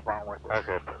just keep on with it.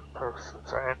 Okay. Post.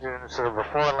 So engine. So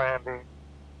before landing.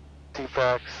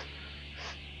 Seatbelts,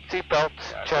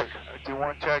 check. Do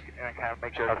one check and kind of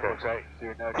make sure it looks right.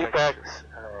 Do another check.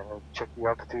 Seatbelts, check the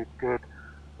altitude, good.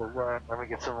 Let me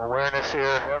get some awareness here.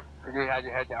 Yep. You had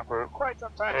your head down for quite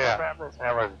some time. Yeah, that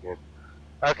wasn't good.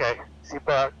 Okay,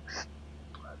 seatbelts.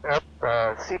 Yep,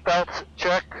 seatbelts,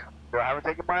 check. I haven't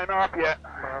taken mine off yet.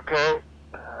 Okay.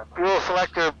 Fuel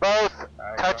selector, both.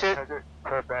 Touch it.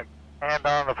 Perfect. Hand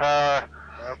on the power.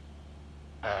 Yep.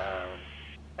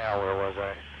 Now where was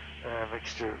I?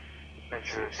 Mixture.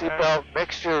 Seatbelt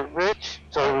mixture rich.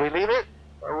 So we leave it?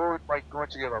 Or like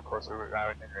once you get a little closer, I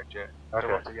would enrich it. Okay.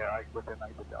 So once you get like within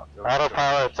like the down. So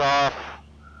autopilot's off.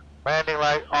 Landing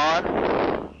light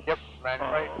on. Yep. Landing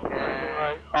light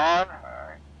on.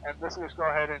 Alright. And let's just go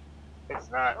ahead and it's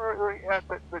not really at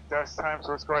the dust time,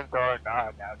 so let's go ahead and throw our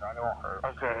nav down. It won't hurt.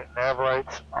 Okay. Nav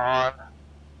lights on.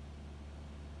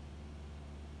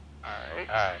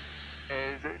 Alright.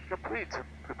 Is it complete?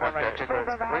 Okay.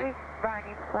 River Valley,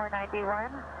 running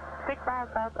 491. 6 miles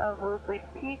south of Woodley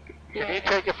Peak. Can you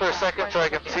take it for a second so I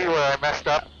can see where I messed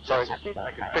up? So I can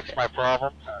fix my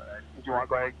problem? Alright. Did you want to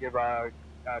go ahead and give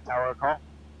Tower a call?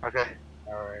 Okay.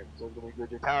 Alright. So it's going to be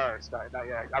good. Your Tower, Scott. Not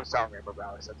yet. I'm sorry, Rainbow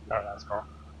Valley. So that's the last call.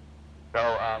 So,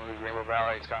 Rainbow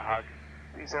Valley, Scott Hawk.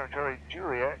 B7 Charlie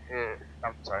Juliet.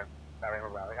 I'm sorry. Not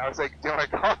Rainbow Valley. I was like, do you want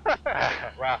to call?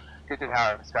 Wow. Good to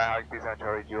Tower. Scott Hawk, B7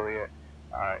 Charlie Juliet.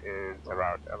 Is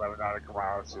about 11 nautical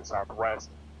miles to the southwest.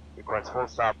 Request full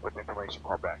stop with information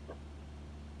call back.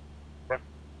 Yep.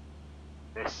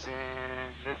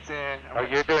 Listen. Oh,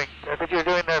 you're doing, I think you're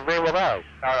doing the Rainbow Valley.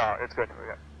 No, it's good.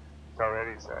 It's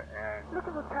already set. And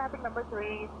Looking for traffic number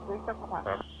 3,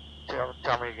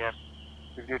 tell me again.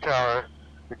 With your tower,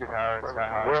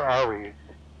 where are we?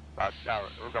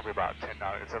 We're going to be about 10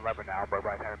 nautical. It's 11 now, but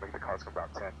by the time we make the call, it's going to be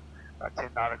about 10.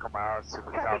 10 nautical miles to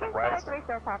the southwest.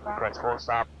 Request full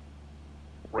stop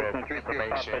with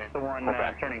information. That's the one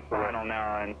turning final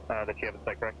now, and that you have a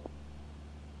sec, correct?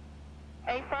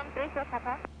 A from 3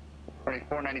 Papa.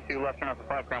 492 left, turn off the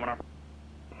 5, ground 1 off.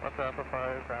 Left Alpha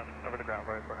 5, ground, over the ground,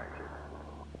 right,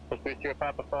 492. Let's boost your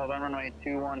Papa, fall down runway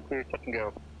 21, clear, touch and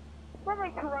go. Runway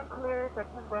 21 clear, touch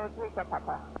and go, 3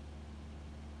 Papa.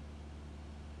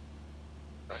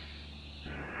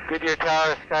 Goodyear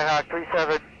Tower, Skyhawk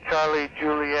 37, Charlie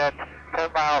Juliet,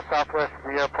 10 miles southwest of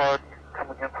the airport,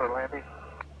 coming in for landing.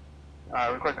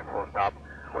 Requesting full stop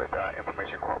with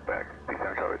information call back.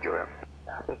 37 Charlie Juliet.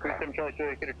 37 Charlie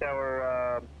Juliet, Goodyear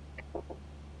Tower,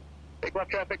 take left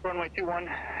traffic, runway 21,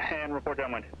 and report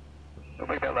downwind. We'll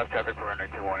make that left traffic for runway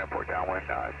 21 and report downwind,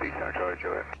 37 Charlie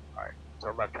Juliet. Alright,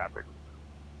 so left traffic.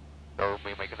 So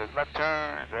we'll be making those left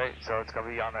turns, right? So it's going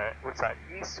to be on the, what side,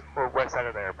 east or west side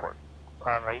of the airport?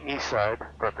 On the east side.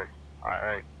 Perfect.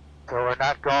 Alright. So we're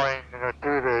not going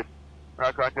through the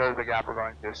gap, we're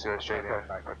going just straight in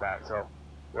like with that. So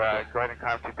go ahead and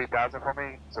climb to 3,000 for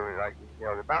me. So we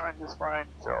the mountain is fine.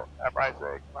 So FI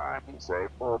say climb, be safe,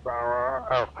 full power.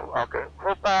 Oh, okay,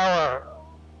 full power.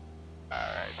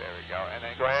 Alright, there we go. And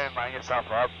then go ahead and line yourself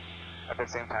up at the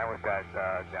same time with that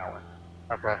downwind.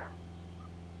 Okay.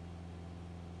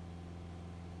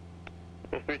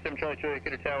 37 Charlie Juliet,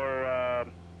 Goodyear Tower,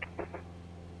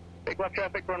 take left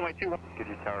traffic, runway 21.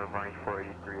 Goodyear Tower, running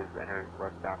 483 is entered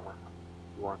west downwind.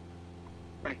 1.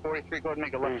 Running 43, go ahead and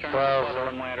make a left turn, follow the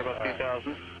runway at about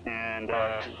 2,000, and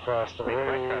too fast take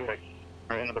right traffic,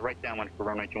 or into the right downwind for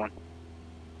runway 21.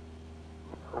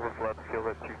 Overflow the field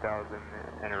at 2,000,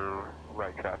 enter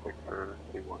right traffic for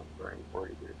 21 for any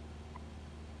 43.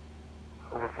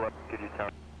 Overflow Goodyear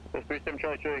Tower. 37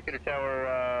 Charlie Juliet, Goodyear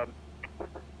Tower,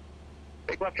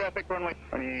 take left traffic, runway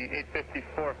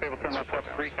 854, Fable turn left up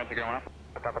 3, contact ground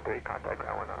 1 off. Top 3, contact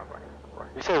ground 1 off.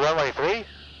 You say runway 3?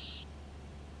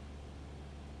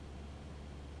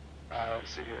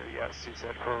 Let's see here, yes, he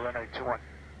said for runway 21.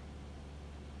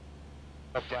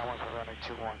 Up downwind for runway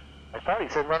 21. I thought he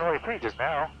said runway 3 just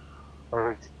now. Or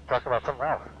was he talking about something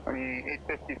else?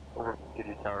 850 over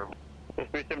Goodyear Tower.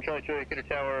 37 Charlie Juliet, Goodyear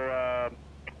Tower,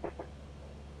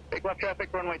 take left traffic,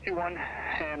 runway 21,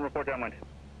 and report downwind.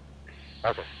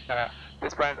 Okay.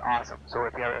 This button's awesome. So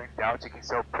if you have any doubts, you can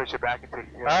still push it back until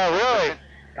you. Oh, really?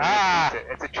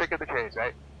 It's a trick of the trade,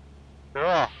 right? Cool.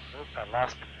 Oops, I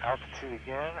lost altitude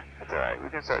again. That's alright. We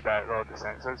can start that little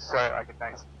descent. So let's start like a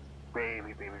nice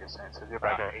baby descent. So you're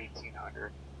about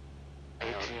 1800.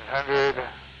 1800.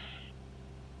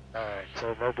 Alright,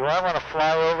 so now do I want to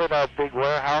fly over that big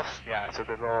warehouse? Yeah, so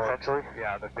the little. Essentially?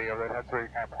 Yeah, the big overhead. That's where you're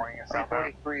kind of pointing us out.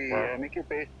 43, make your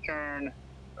base turn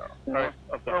north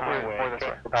of the highway.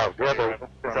 Oh, the other.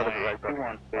 This other right.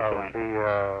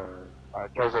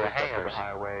 Those are the hangars.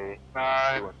 Highway. No.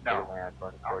 I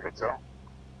don't think so.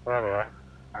 There they are.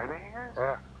 Are they hangars?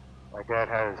 Yeah. My dad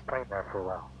had his plane there for a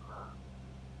while.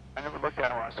 I never looked at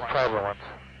them when I was The 20. private ones.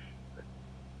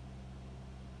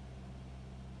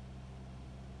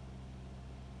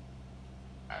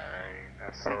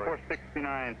 Alright, so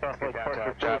 469, southwest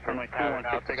departure traffic from like 21,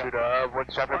 altitude of,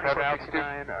 what's traffic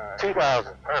altitude?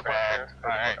 2,000. Perfect.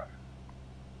 Alright.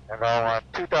 And I want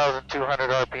 2,200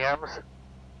 RPMs.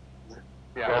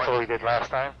 Yeah, That's what we did last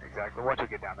time. Exactly. Once we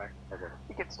get down there,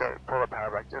 you can start pull the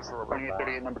power back just a little bit.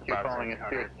 2838, number 2 following us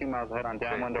here, 2 miles ahead on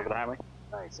downwind over the highway.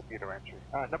 Nice, a meter entry.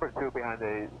 Number 2 behind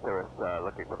the service,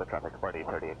 looking for the traffic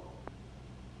 4038.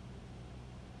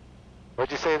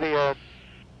 What'd you say the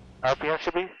RPM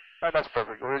should be? Oh, that's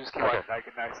perfect. We'll just keep Okay. like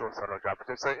a nice little subtle drop.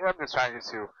 Just like, I'm just trying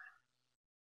to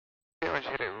pretty much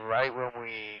hit it right when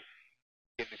we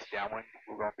get into downwind.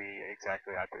 We're going to be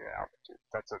exactly at the altitude.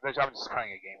 I'm just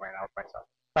playing a game right now with myself.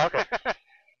 Okay.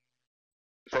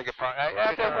 It's like a fun.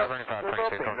 Ready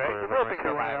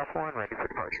for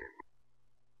departure.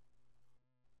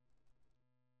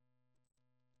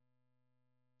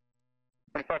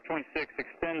 2526,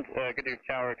 extend, get to your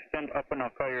tower, extend up and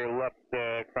I'll call your left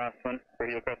crosswind for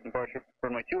heel crest departure.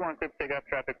 Runway 21, clear for takeoff,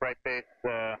 traffic right base,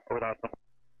 over the hospital.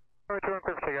 Runway 21,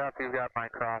 clear for takeoff, you've got my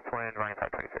crosswind, running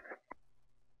 526.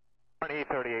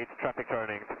 2838, traffic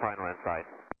turning to final inside.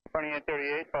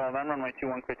 2838, follow them, runway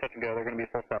 21, clear touch and go, they're going to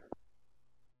be full stop.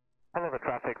 Hello, the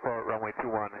traffic for runway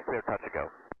 21, clear touch and go.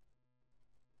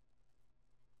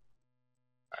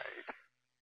 Alright.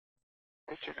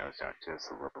 Pitch your nose down just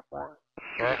a little bit more.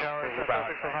 Okay. Tower,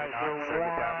 traffic for high 01,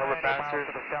 a little bit faster.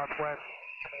 to the southwest.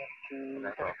 We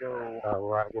want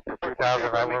to get to 2,000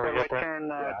 right when we get there.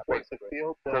 Turn towards the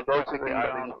field, So go to the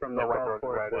inbound from the white golf road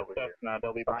course right over here. Cessna,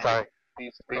 they'll be I'm behind sorry.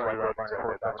 These white roads, that's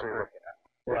what you're looking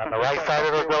at. On the right side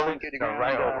of the building? No,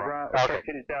 right over. Okay.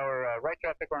 City Tower, right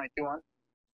traffic, runway 21.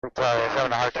 Sorry, I was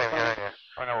having a hard time hearing you.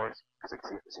 Oh, no worries. It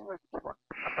seems like you keep on.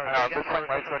 I know, this like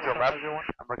lights went to the left.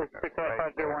 I'm looking at it.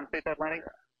 6501, state that landing.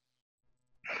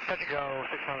 Touch and go,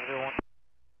 6501.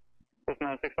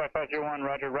 Cessna 65501,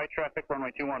 roger, right traffic, runway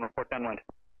 21, report downwind.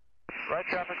 Right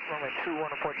traffic, runway 21,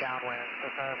 report downwind,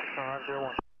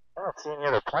 6501. I don't see any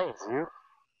other planes, do you?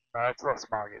 It's a little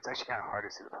smoggy. It's actually kind of hard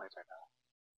to see the planes right now.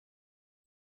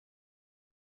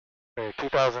 Okay,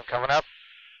 2,000 coming up.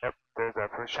 Yep, there's our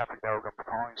first traffic that we're going to be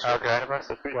following. Okay.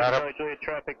 Got it. Juliet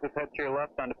traffic, just head to your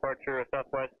left on departure,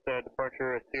 southwest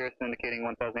departure, Cirrus indicating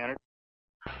 1,800.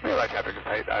 We like traffic to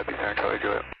tight. I'd be trying to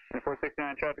do it. 469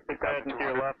 traffic, just head to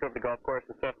your left over the golf course,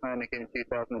 the Cessna indicating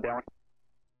 2,000 and downwind.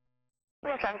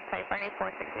 Real traffic type, running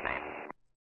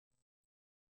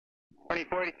 469.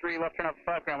 2043, left turn up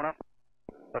 5, ground off.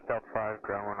 Left out 5,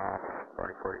 ground 1 off,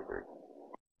 4043.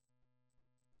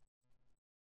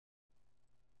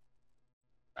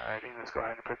 Alrighty, let's go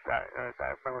ahead and put that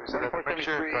remember we said that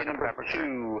picture, 473, number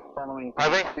 2, following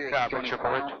Harvey? Cirrus, joining Mixture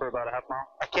final forward. for about a half mile.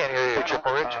 I can't hear you.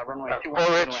 Triple rich? Runway 21,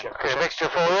 Full rich. inland. Okay, mixture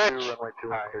full rich. Runway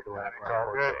 2, clear to land. It's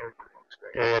all good.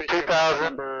 Fisher, 2,000,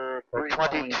 number 3,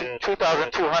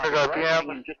 2,200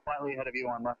 RPM. Just slightly ahead of you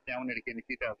on left downwind indicating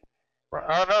 2,000. Oh,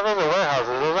 no, those are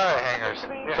warehouses. Those aren't hangars.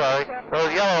 Sorry.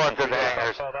 Those yellow ones are the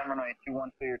hangars. Follow that runway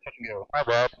 21, clear, touch and go. My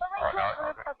bad. Oh,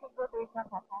 no,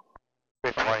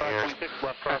 Been 20 years. 5.6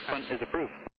 left crosswind is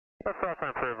approved. Left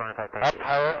crosswind approved, running Up 523.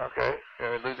 higher. Okay.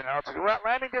 we're losing altitude. We're not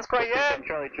landing just quite yet.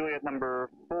 Charlie Juliet number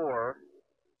 4,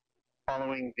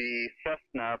 following the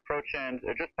Cessna approach end,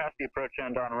 just past the approach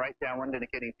end on right downwind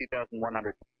indicating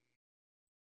 2,100.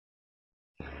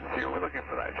 See, we're looking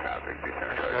for that traffic.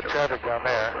 Got traffic down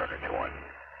there.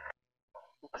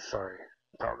 Sorry.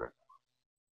 It's all good.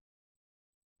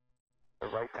 The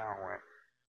right downwind.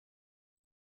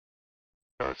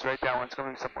 So it's right downwind. It's going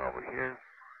to be somewhere over here.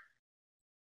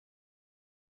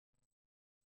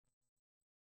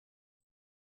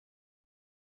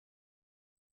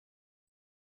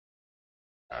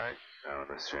 Alright, now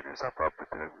let's turn this up with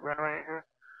the runway here.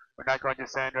 We're not going to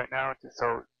descend right now, just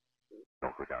so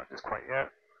don't go down just quite yet.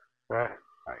 Right.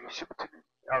 You should be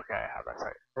okay, I have that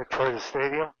sight. Head towards the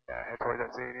stadium. Yeah, head towards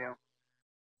that stadium.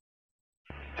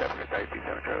 Traffic at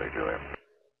 97 Charlie Juliet.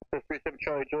 37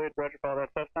 Charlie Juliet, Roger, follow that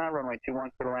Cessna, runway 21,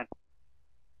 clear to land.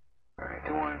 Alright,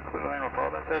 21, clear to land, we'll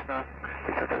follow that Cessna.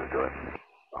 37 Juliet.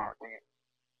 Oh, dang it.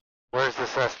 Where's the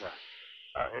Cessna?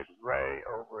 It's right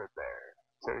over there.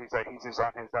 So he's just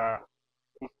on his,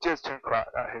 he just turned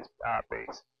his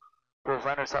base. So his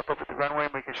liner's up at the runway,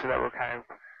 making sure that we're kind of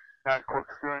not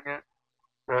corkscrewing it.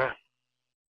 There.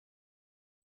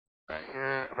 Right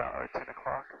here, about 10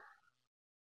 o'clock.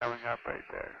 Coming up right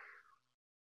there.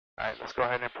 Alright, let's go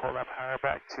ahead and pull that power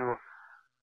back to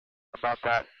about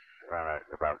that. About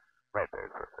right there.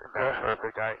 Perfect. That's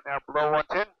perfect. Alright, now below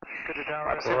 110. Good to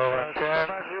down. Below 110.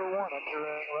 501,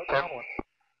 I'm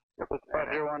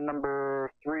 501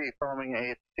 number 3 following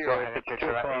a Go ahead and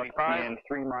picture that 85 and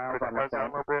 3 miles on the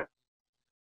down a little bit.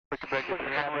 Look back at the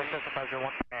runway.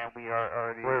 And we are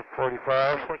already. We're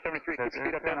 45. 473. Keep your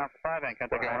speed up down off 5 and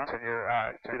contact ground. Turn your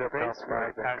base.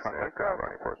 Right past the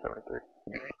aircraft. 473.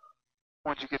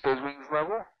 Once you get those wings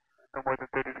level, no more than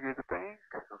 30 degrees of bank.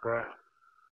 Okay.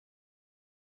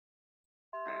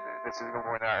 And this is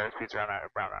going to our airspeeds around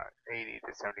 80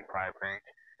 to 75 range.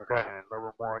 Okay. And a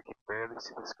little more, you can barely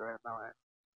see the sky of the mountain.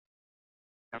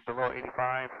 And below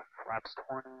 85, flaps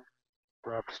 20.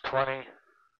 Flaps 20.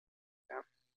 Yep.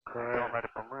 Okay. Don't let it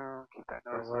balloon. Keep that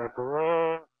nose down. Don't let it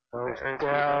balloon. Nose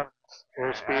down.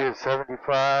 Airspeed is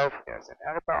 75. Yes, and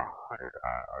at about 100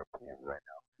 RPM right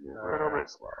now. We're a little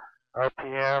bit slow.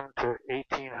 RPM to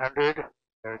 1800.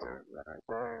 There's a run right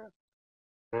there.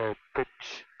 Good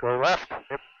pitch. Go left.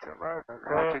 Yep, to left.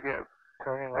 Okay. Again.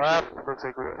 Turning left. Looks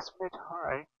like we're a smidge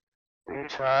high.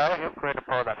 Smidge high. Yep, go ahead and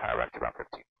pull that power back to about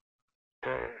 15.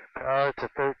 Okay. Power to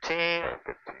 13. Or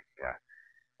 15, yeah.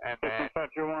 And then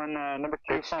Factor 1, number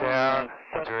 2 pitch down.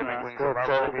 Cessna, Still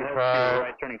 75.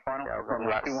 right turning final. Yeah, we're runway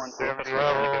about 21, 70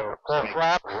 level. Full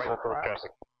flaps.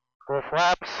 Full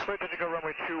flaps. Clear to go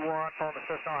runway 21, following the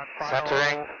Cessna on final.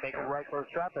 Centering. Make right close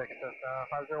traffic, Cessna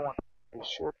 501. We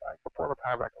should, I can pull the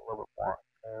power back a little bit more.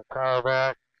 Power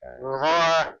back. A little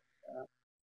more.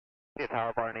 Yeah,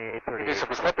 power bar in the 830. Do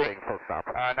some slipping. Full stop.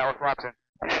 Now we're collapsing.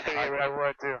 I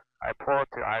would too. I pull it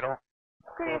to idle.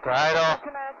 Pull to idle.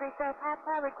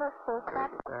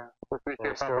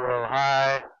 It's still a little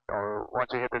high. Or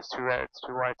once we hit this two red, it's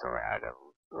too white, so we add a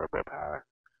little bit of power.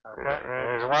 Okay,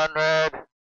 there's one red.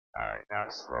 Alright, now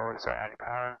slowly start adding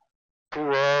power. 2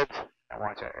 reds. And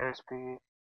watch our airspeed.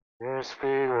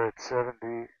 Airspeed, we're at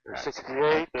 70 or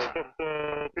 68.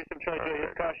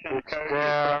 Caution,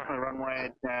 down. on the runway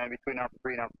between Alpha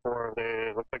 3 and Alpha 4.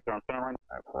 They look like they're on center line.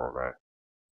 I pull that.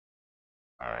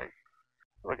 Alright.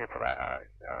 Looking for that. Alright.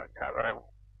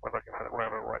 We're looking for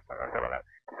whatever it was. Sorry about that.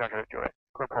 He's not going to do it.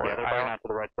 Go pull Yeah, it. they're buying out to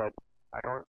the right side. I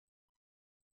don't.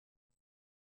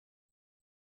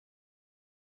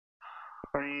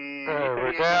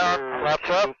 We're down. Flaps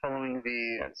up. Following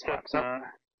the Cessna.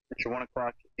 It's your 1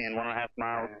 o'clock and 1.5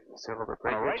 miles. See a little bit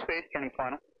On the breakage. right base, turning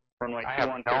final. Runway I have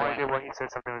 21 no idea what he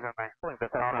said. Something was on my. I don't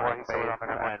know what he said on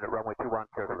the runway. And runway 21,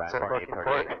 clear to land. So looking for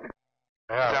it.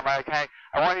 Yeah. So I'm like, hey,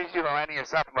 I want you to do the landing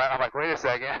yourself. I'm like, wait a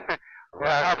second.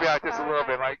 I'll help you out just a little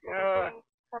bit. Like, I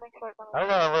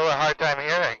don't know, a little hard time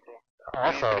hearing.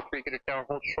 Also. Tower,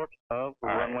 hold short of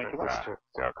runway 21.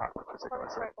 Zero conflict.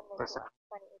 Listen.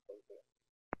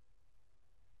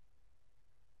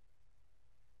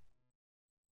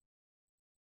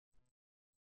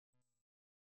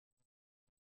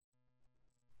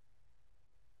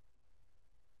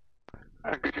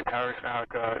 Good, your power's out,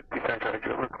 descent traffic,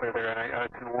 we're clear there,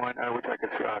 and 2-1, would you like us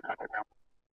to contact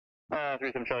ground?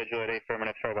 37 Charlie Juliet,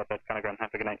 affirmative, sorry about that, contact ground, have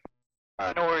a good night.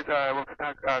 No worries, we'll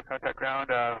contact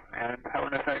ground, and have a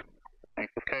nice night.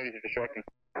 Thanks, those coyotes are distracting.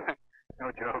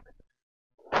 No joke.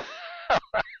 There's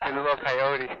a little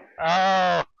coyote.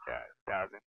 Oh! Yeah,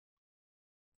 1,000.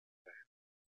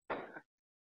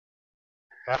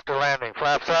 After landing,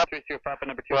 flaps up,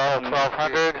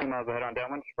 1200. 2 miles ahead on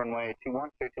downwind, runway 21,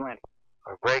 clear to land.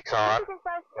 Brakes on.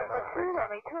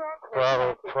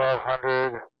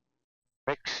 1200.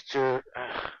 Mixture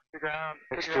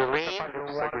lean.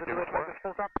 Like we did before.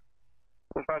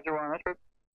 6501, that's good.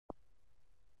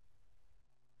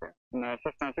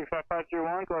 Cessna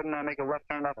 65501, go ahead and make a left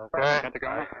turn off. Okay.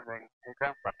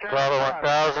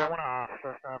 1000.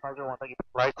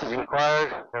 Lights is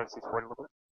required.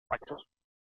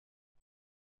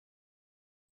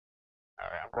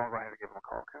 Alright, I'm going to go ahead and give him a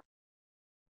call, okay?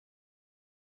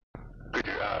 Good,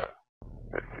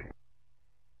 let's see.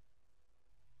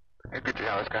 Hey, good,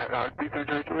 Alex, got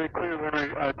defense really clear,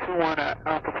 runway 21 at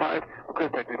Alpha 5. Okay,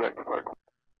 thank you, back to Clark.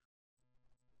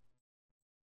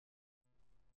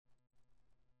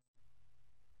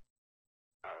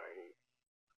 Alright.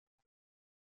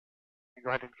 Go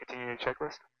ahead and continue your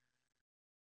checklist.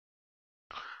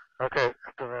 Okay,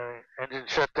 after landing, engine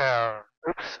shut down.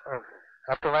 Oops,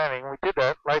 after landing, we did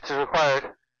that. Lights is required.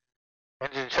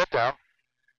 Engine shut down.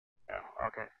 Yeah,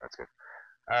 okay, that's good.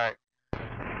 Alright.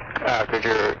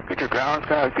 Get your ground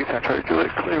contact, descent Charlie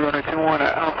Juliet, clear runway 21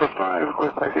 at Alpha 5,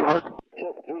 request taxi work.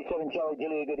 37 Charlie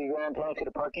Juliet, good to your ground, taxi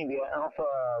to parking via Alpha,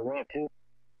 ramp 2.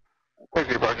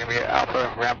 Taxi to parking via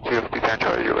Alpha, ramp 2, descent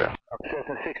Charlie Juliet.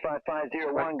 Cessna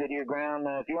 65501, good to your ground.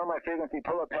 If you're on my frequency,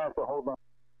 pull up past the hold line.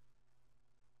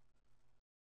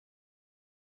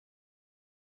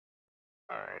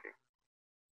 Alrighty.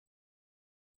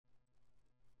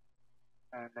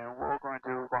 And then what we're going to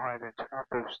do, go ahead and turn off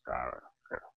those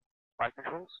light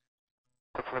controls.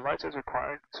 So for the lights as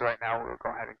required, so right now we'll go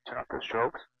ahead and turn off those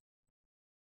strobes.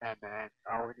 And then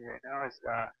all we need right now is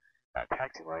that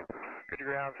taxi light. Good to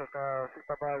ground, so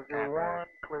 65501,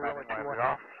 clear runway 21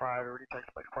 off, 5, already taxi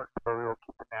light park, but we will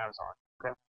keep the navs on.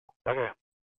 Okay? Okay.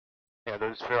 Yeah,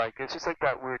 those feel like, it's just like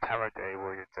that weird time of day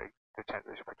where it's like the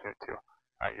transition between the two.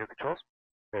 Alright, your controls?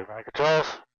 Okay, my controls.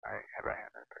 Alright, have a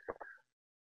hand back up.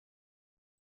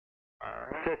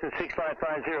 Alright. Cessna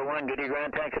 65501, good to your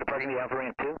ground, taxi to parking via Alpha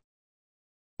ramp 2.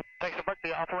 Thanks to park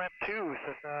the Alpha ramp 2,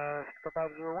 Cessna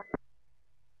 65501.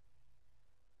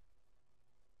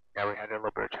 Yeah, we had a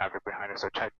little bit of traffic behind us, so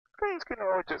check. Please scoot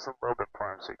over just a little bit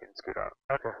for him so you can scoot out.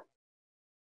 Okay.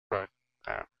 But,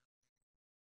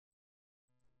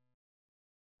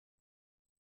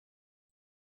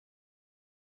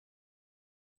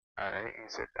 alright, he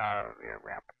said, we're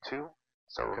ramp 2,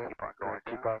 so we'll keep on going.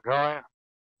 Keep on going.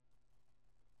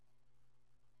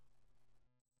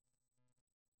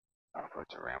 Alpha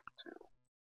to ramp 2.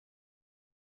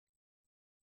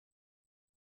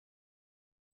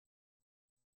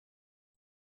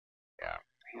 Yeah,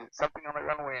 he said something on the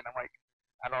runway, and I'm like,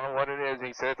 I don't know what it is.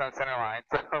 He said it's on center line,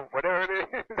 so whatever it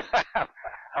is.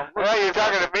 Well, you're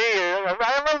talking to me. I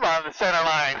remember on the center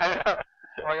line.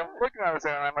 I'm looking on the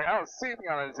center line. I'm like, I don't see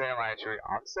anything on the center line. Should we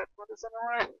offset from the center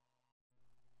line?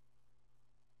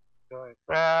 Going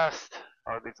fast.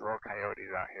 Oh, these little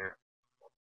coyotes out here.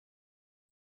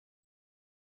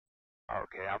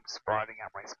 Okay, I'm spotting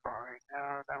out my spot right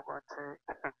now. That I'm going to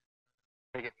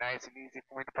make it nice and easy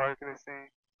for me to park this thing.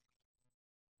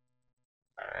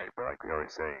 Alright, but like we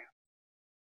always say,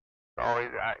 always,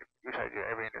 we try to do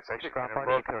every intersection. Ground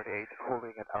party 38,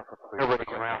 holding at Alpha 3. Nobody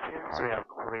come out here, so we have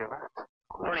clear left.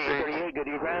 2838, good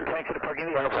to your ground, taxi to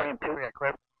parking via Alpha ramp 2. Yeah,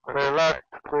 clear left,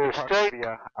 clear straight,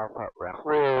 Alpha ramp.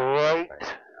 clear right.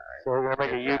 So we're going to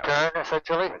make a U-turn,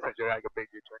 essentially. Essentially, like a big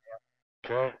U-turn, yeah.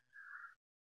 Okay.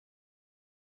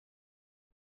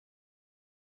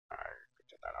 Alright,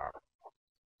 turn that off.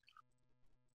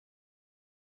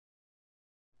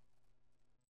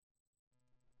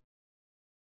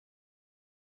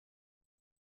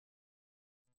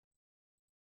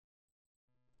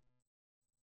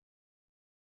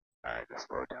 Alright, just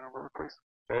slow it down a little, please.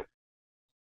 Okay.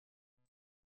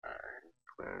 Alright,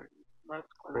 clear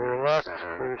left,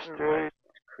 clear straight,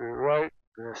 clear right.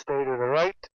 Gonna stay to the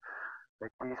right.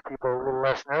 Make these people a little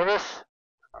less nervous.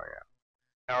 Oh yeah.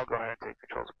 Now I'll go ahead and take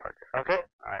controls of parking. Okay?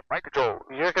 Alright, my control.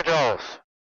 Your controls.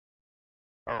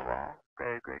 Oh wow.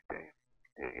 Very great day.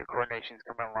 Your coordination's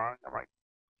coming along. I'm like,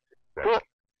 cool.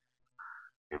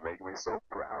 You're making me so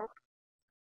proud.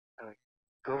 I'm like,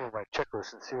 go over my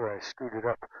checklist and see where I screwed it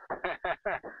up.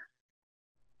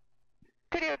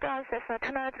 Studio ground, Cessna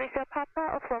 2930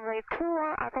 Papa, of runway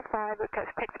 21 Alpha 5,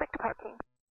 request text back to parking.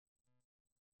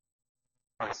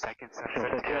 Our second sunset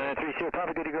Cessna together. 2930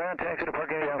 Papa, good to your ground, taxi to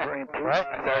parking via Alpha ramp 2. What?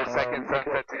 It's our second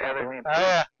sunset together. Oh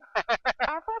yeah.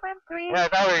 Alpha ramp 3. Yeah, I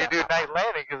thought we were going to do night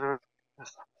landing because it was the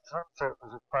sunset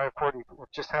was at 5:40.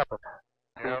 It just happened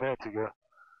 3 minutes ago.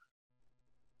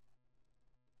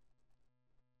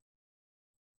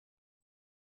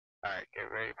 Alright, get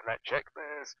ready for that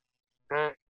checklist.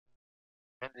 Okay.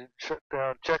 Engine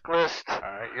shutdown checklist.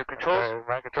 Alright, your controls.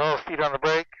 My controls, feet on the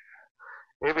brake.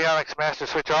 Avionics master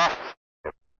switch off.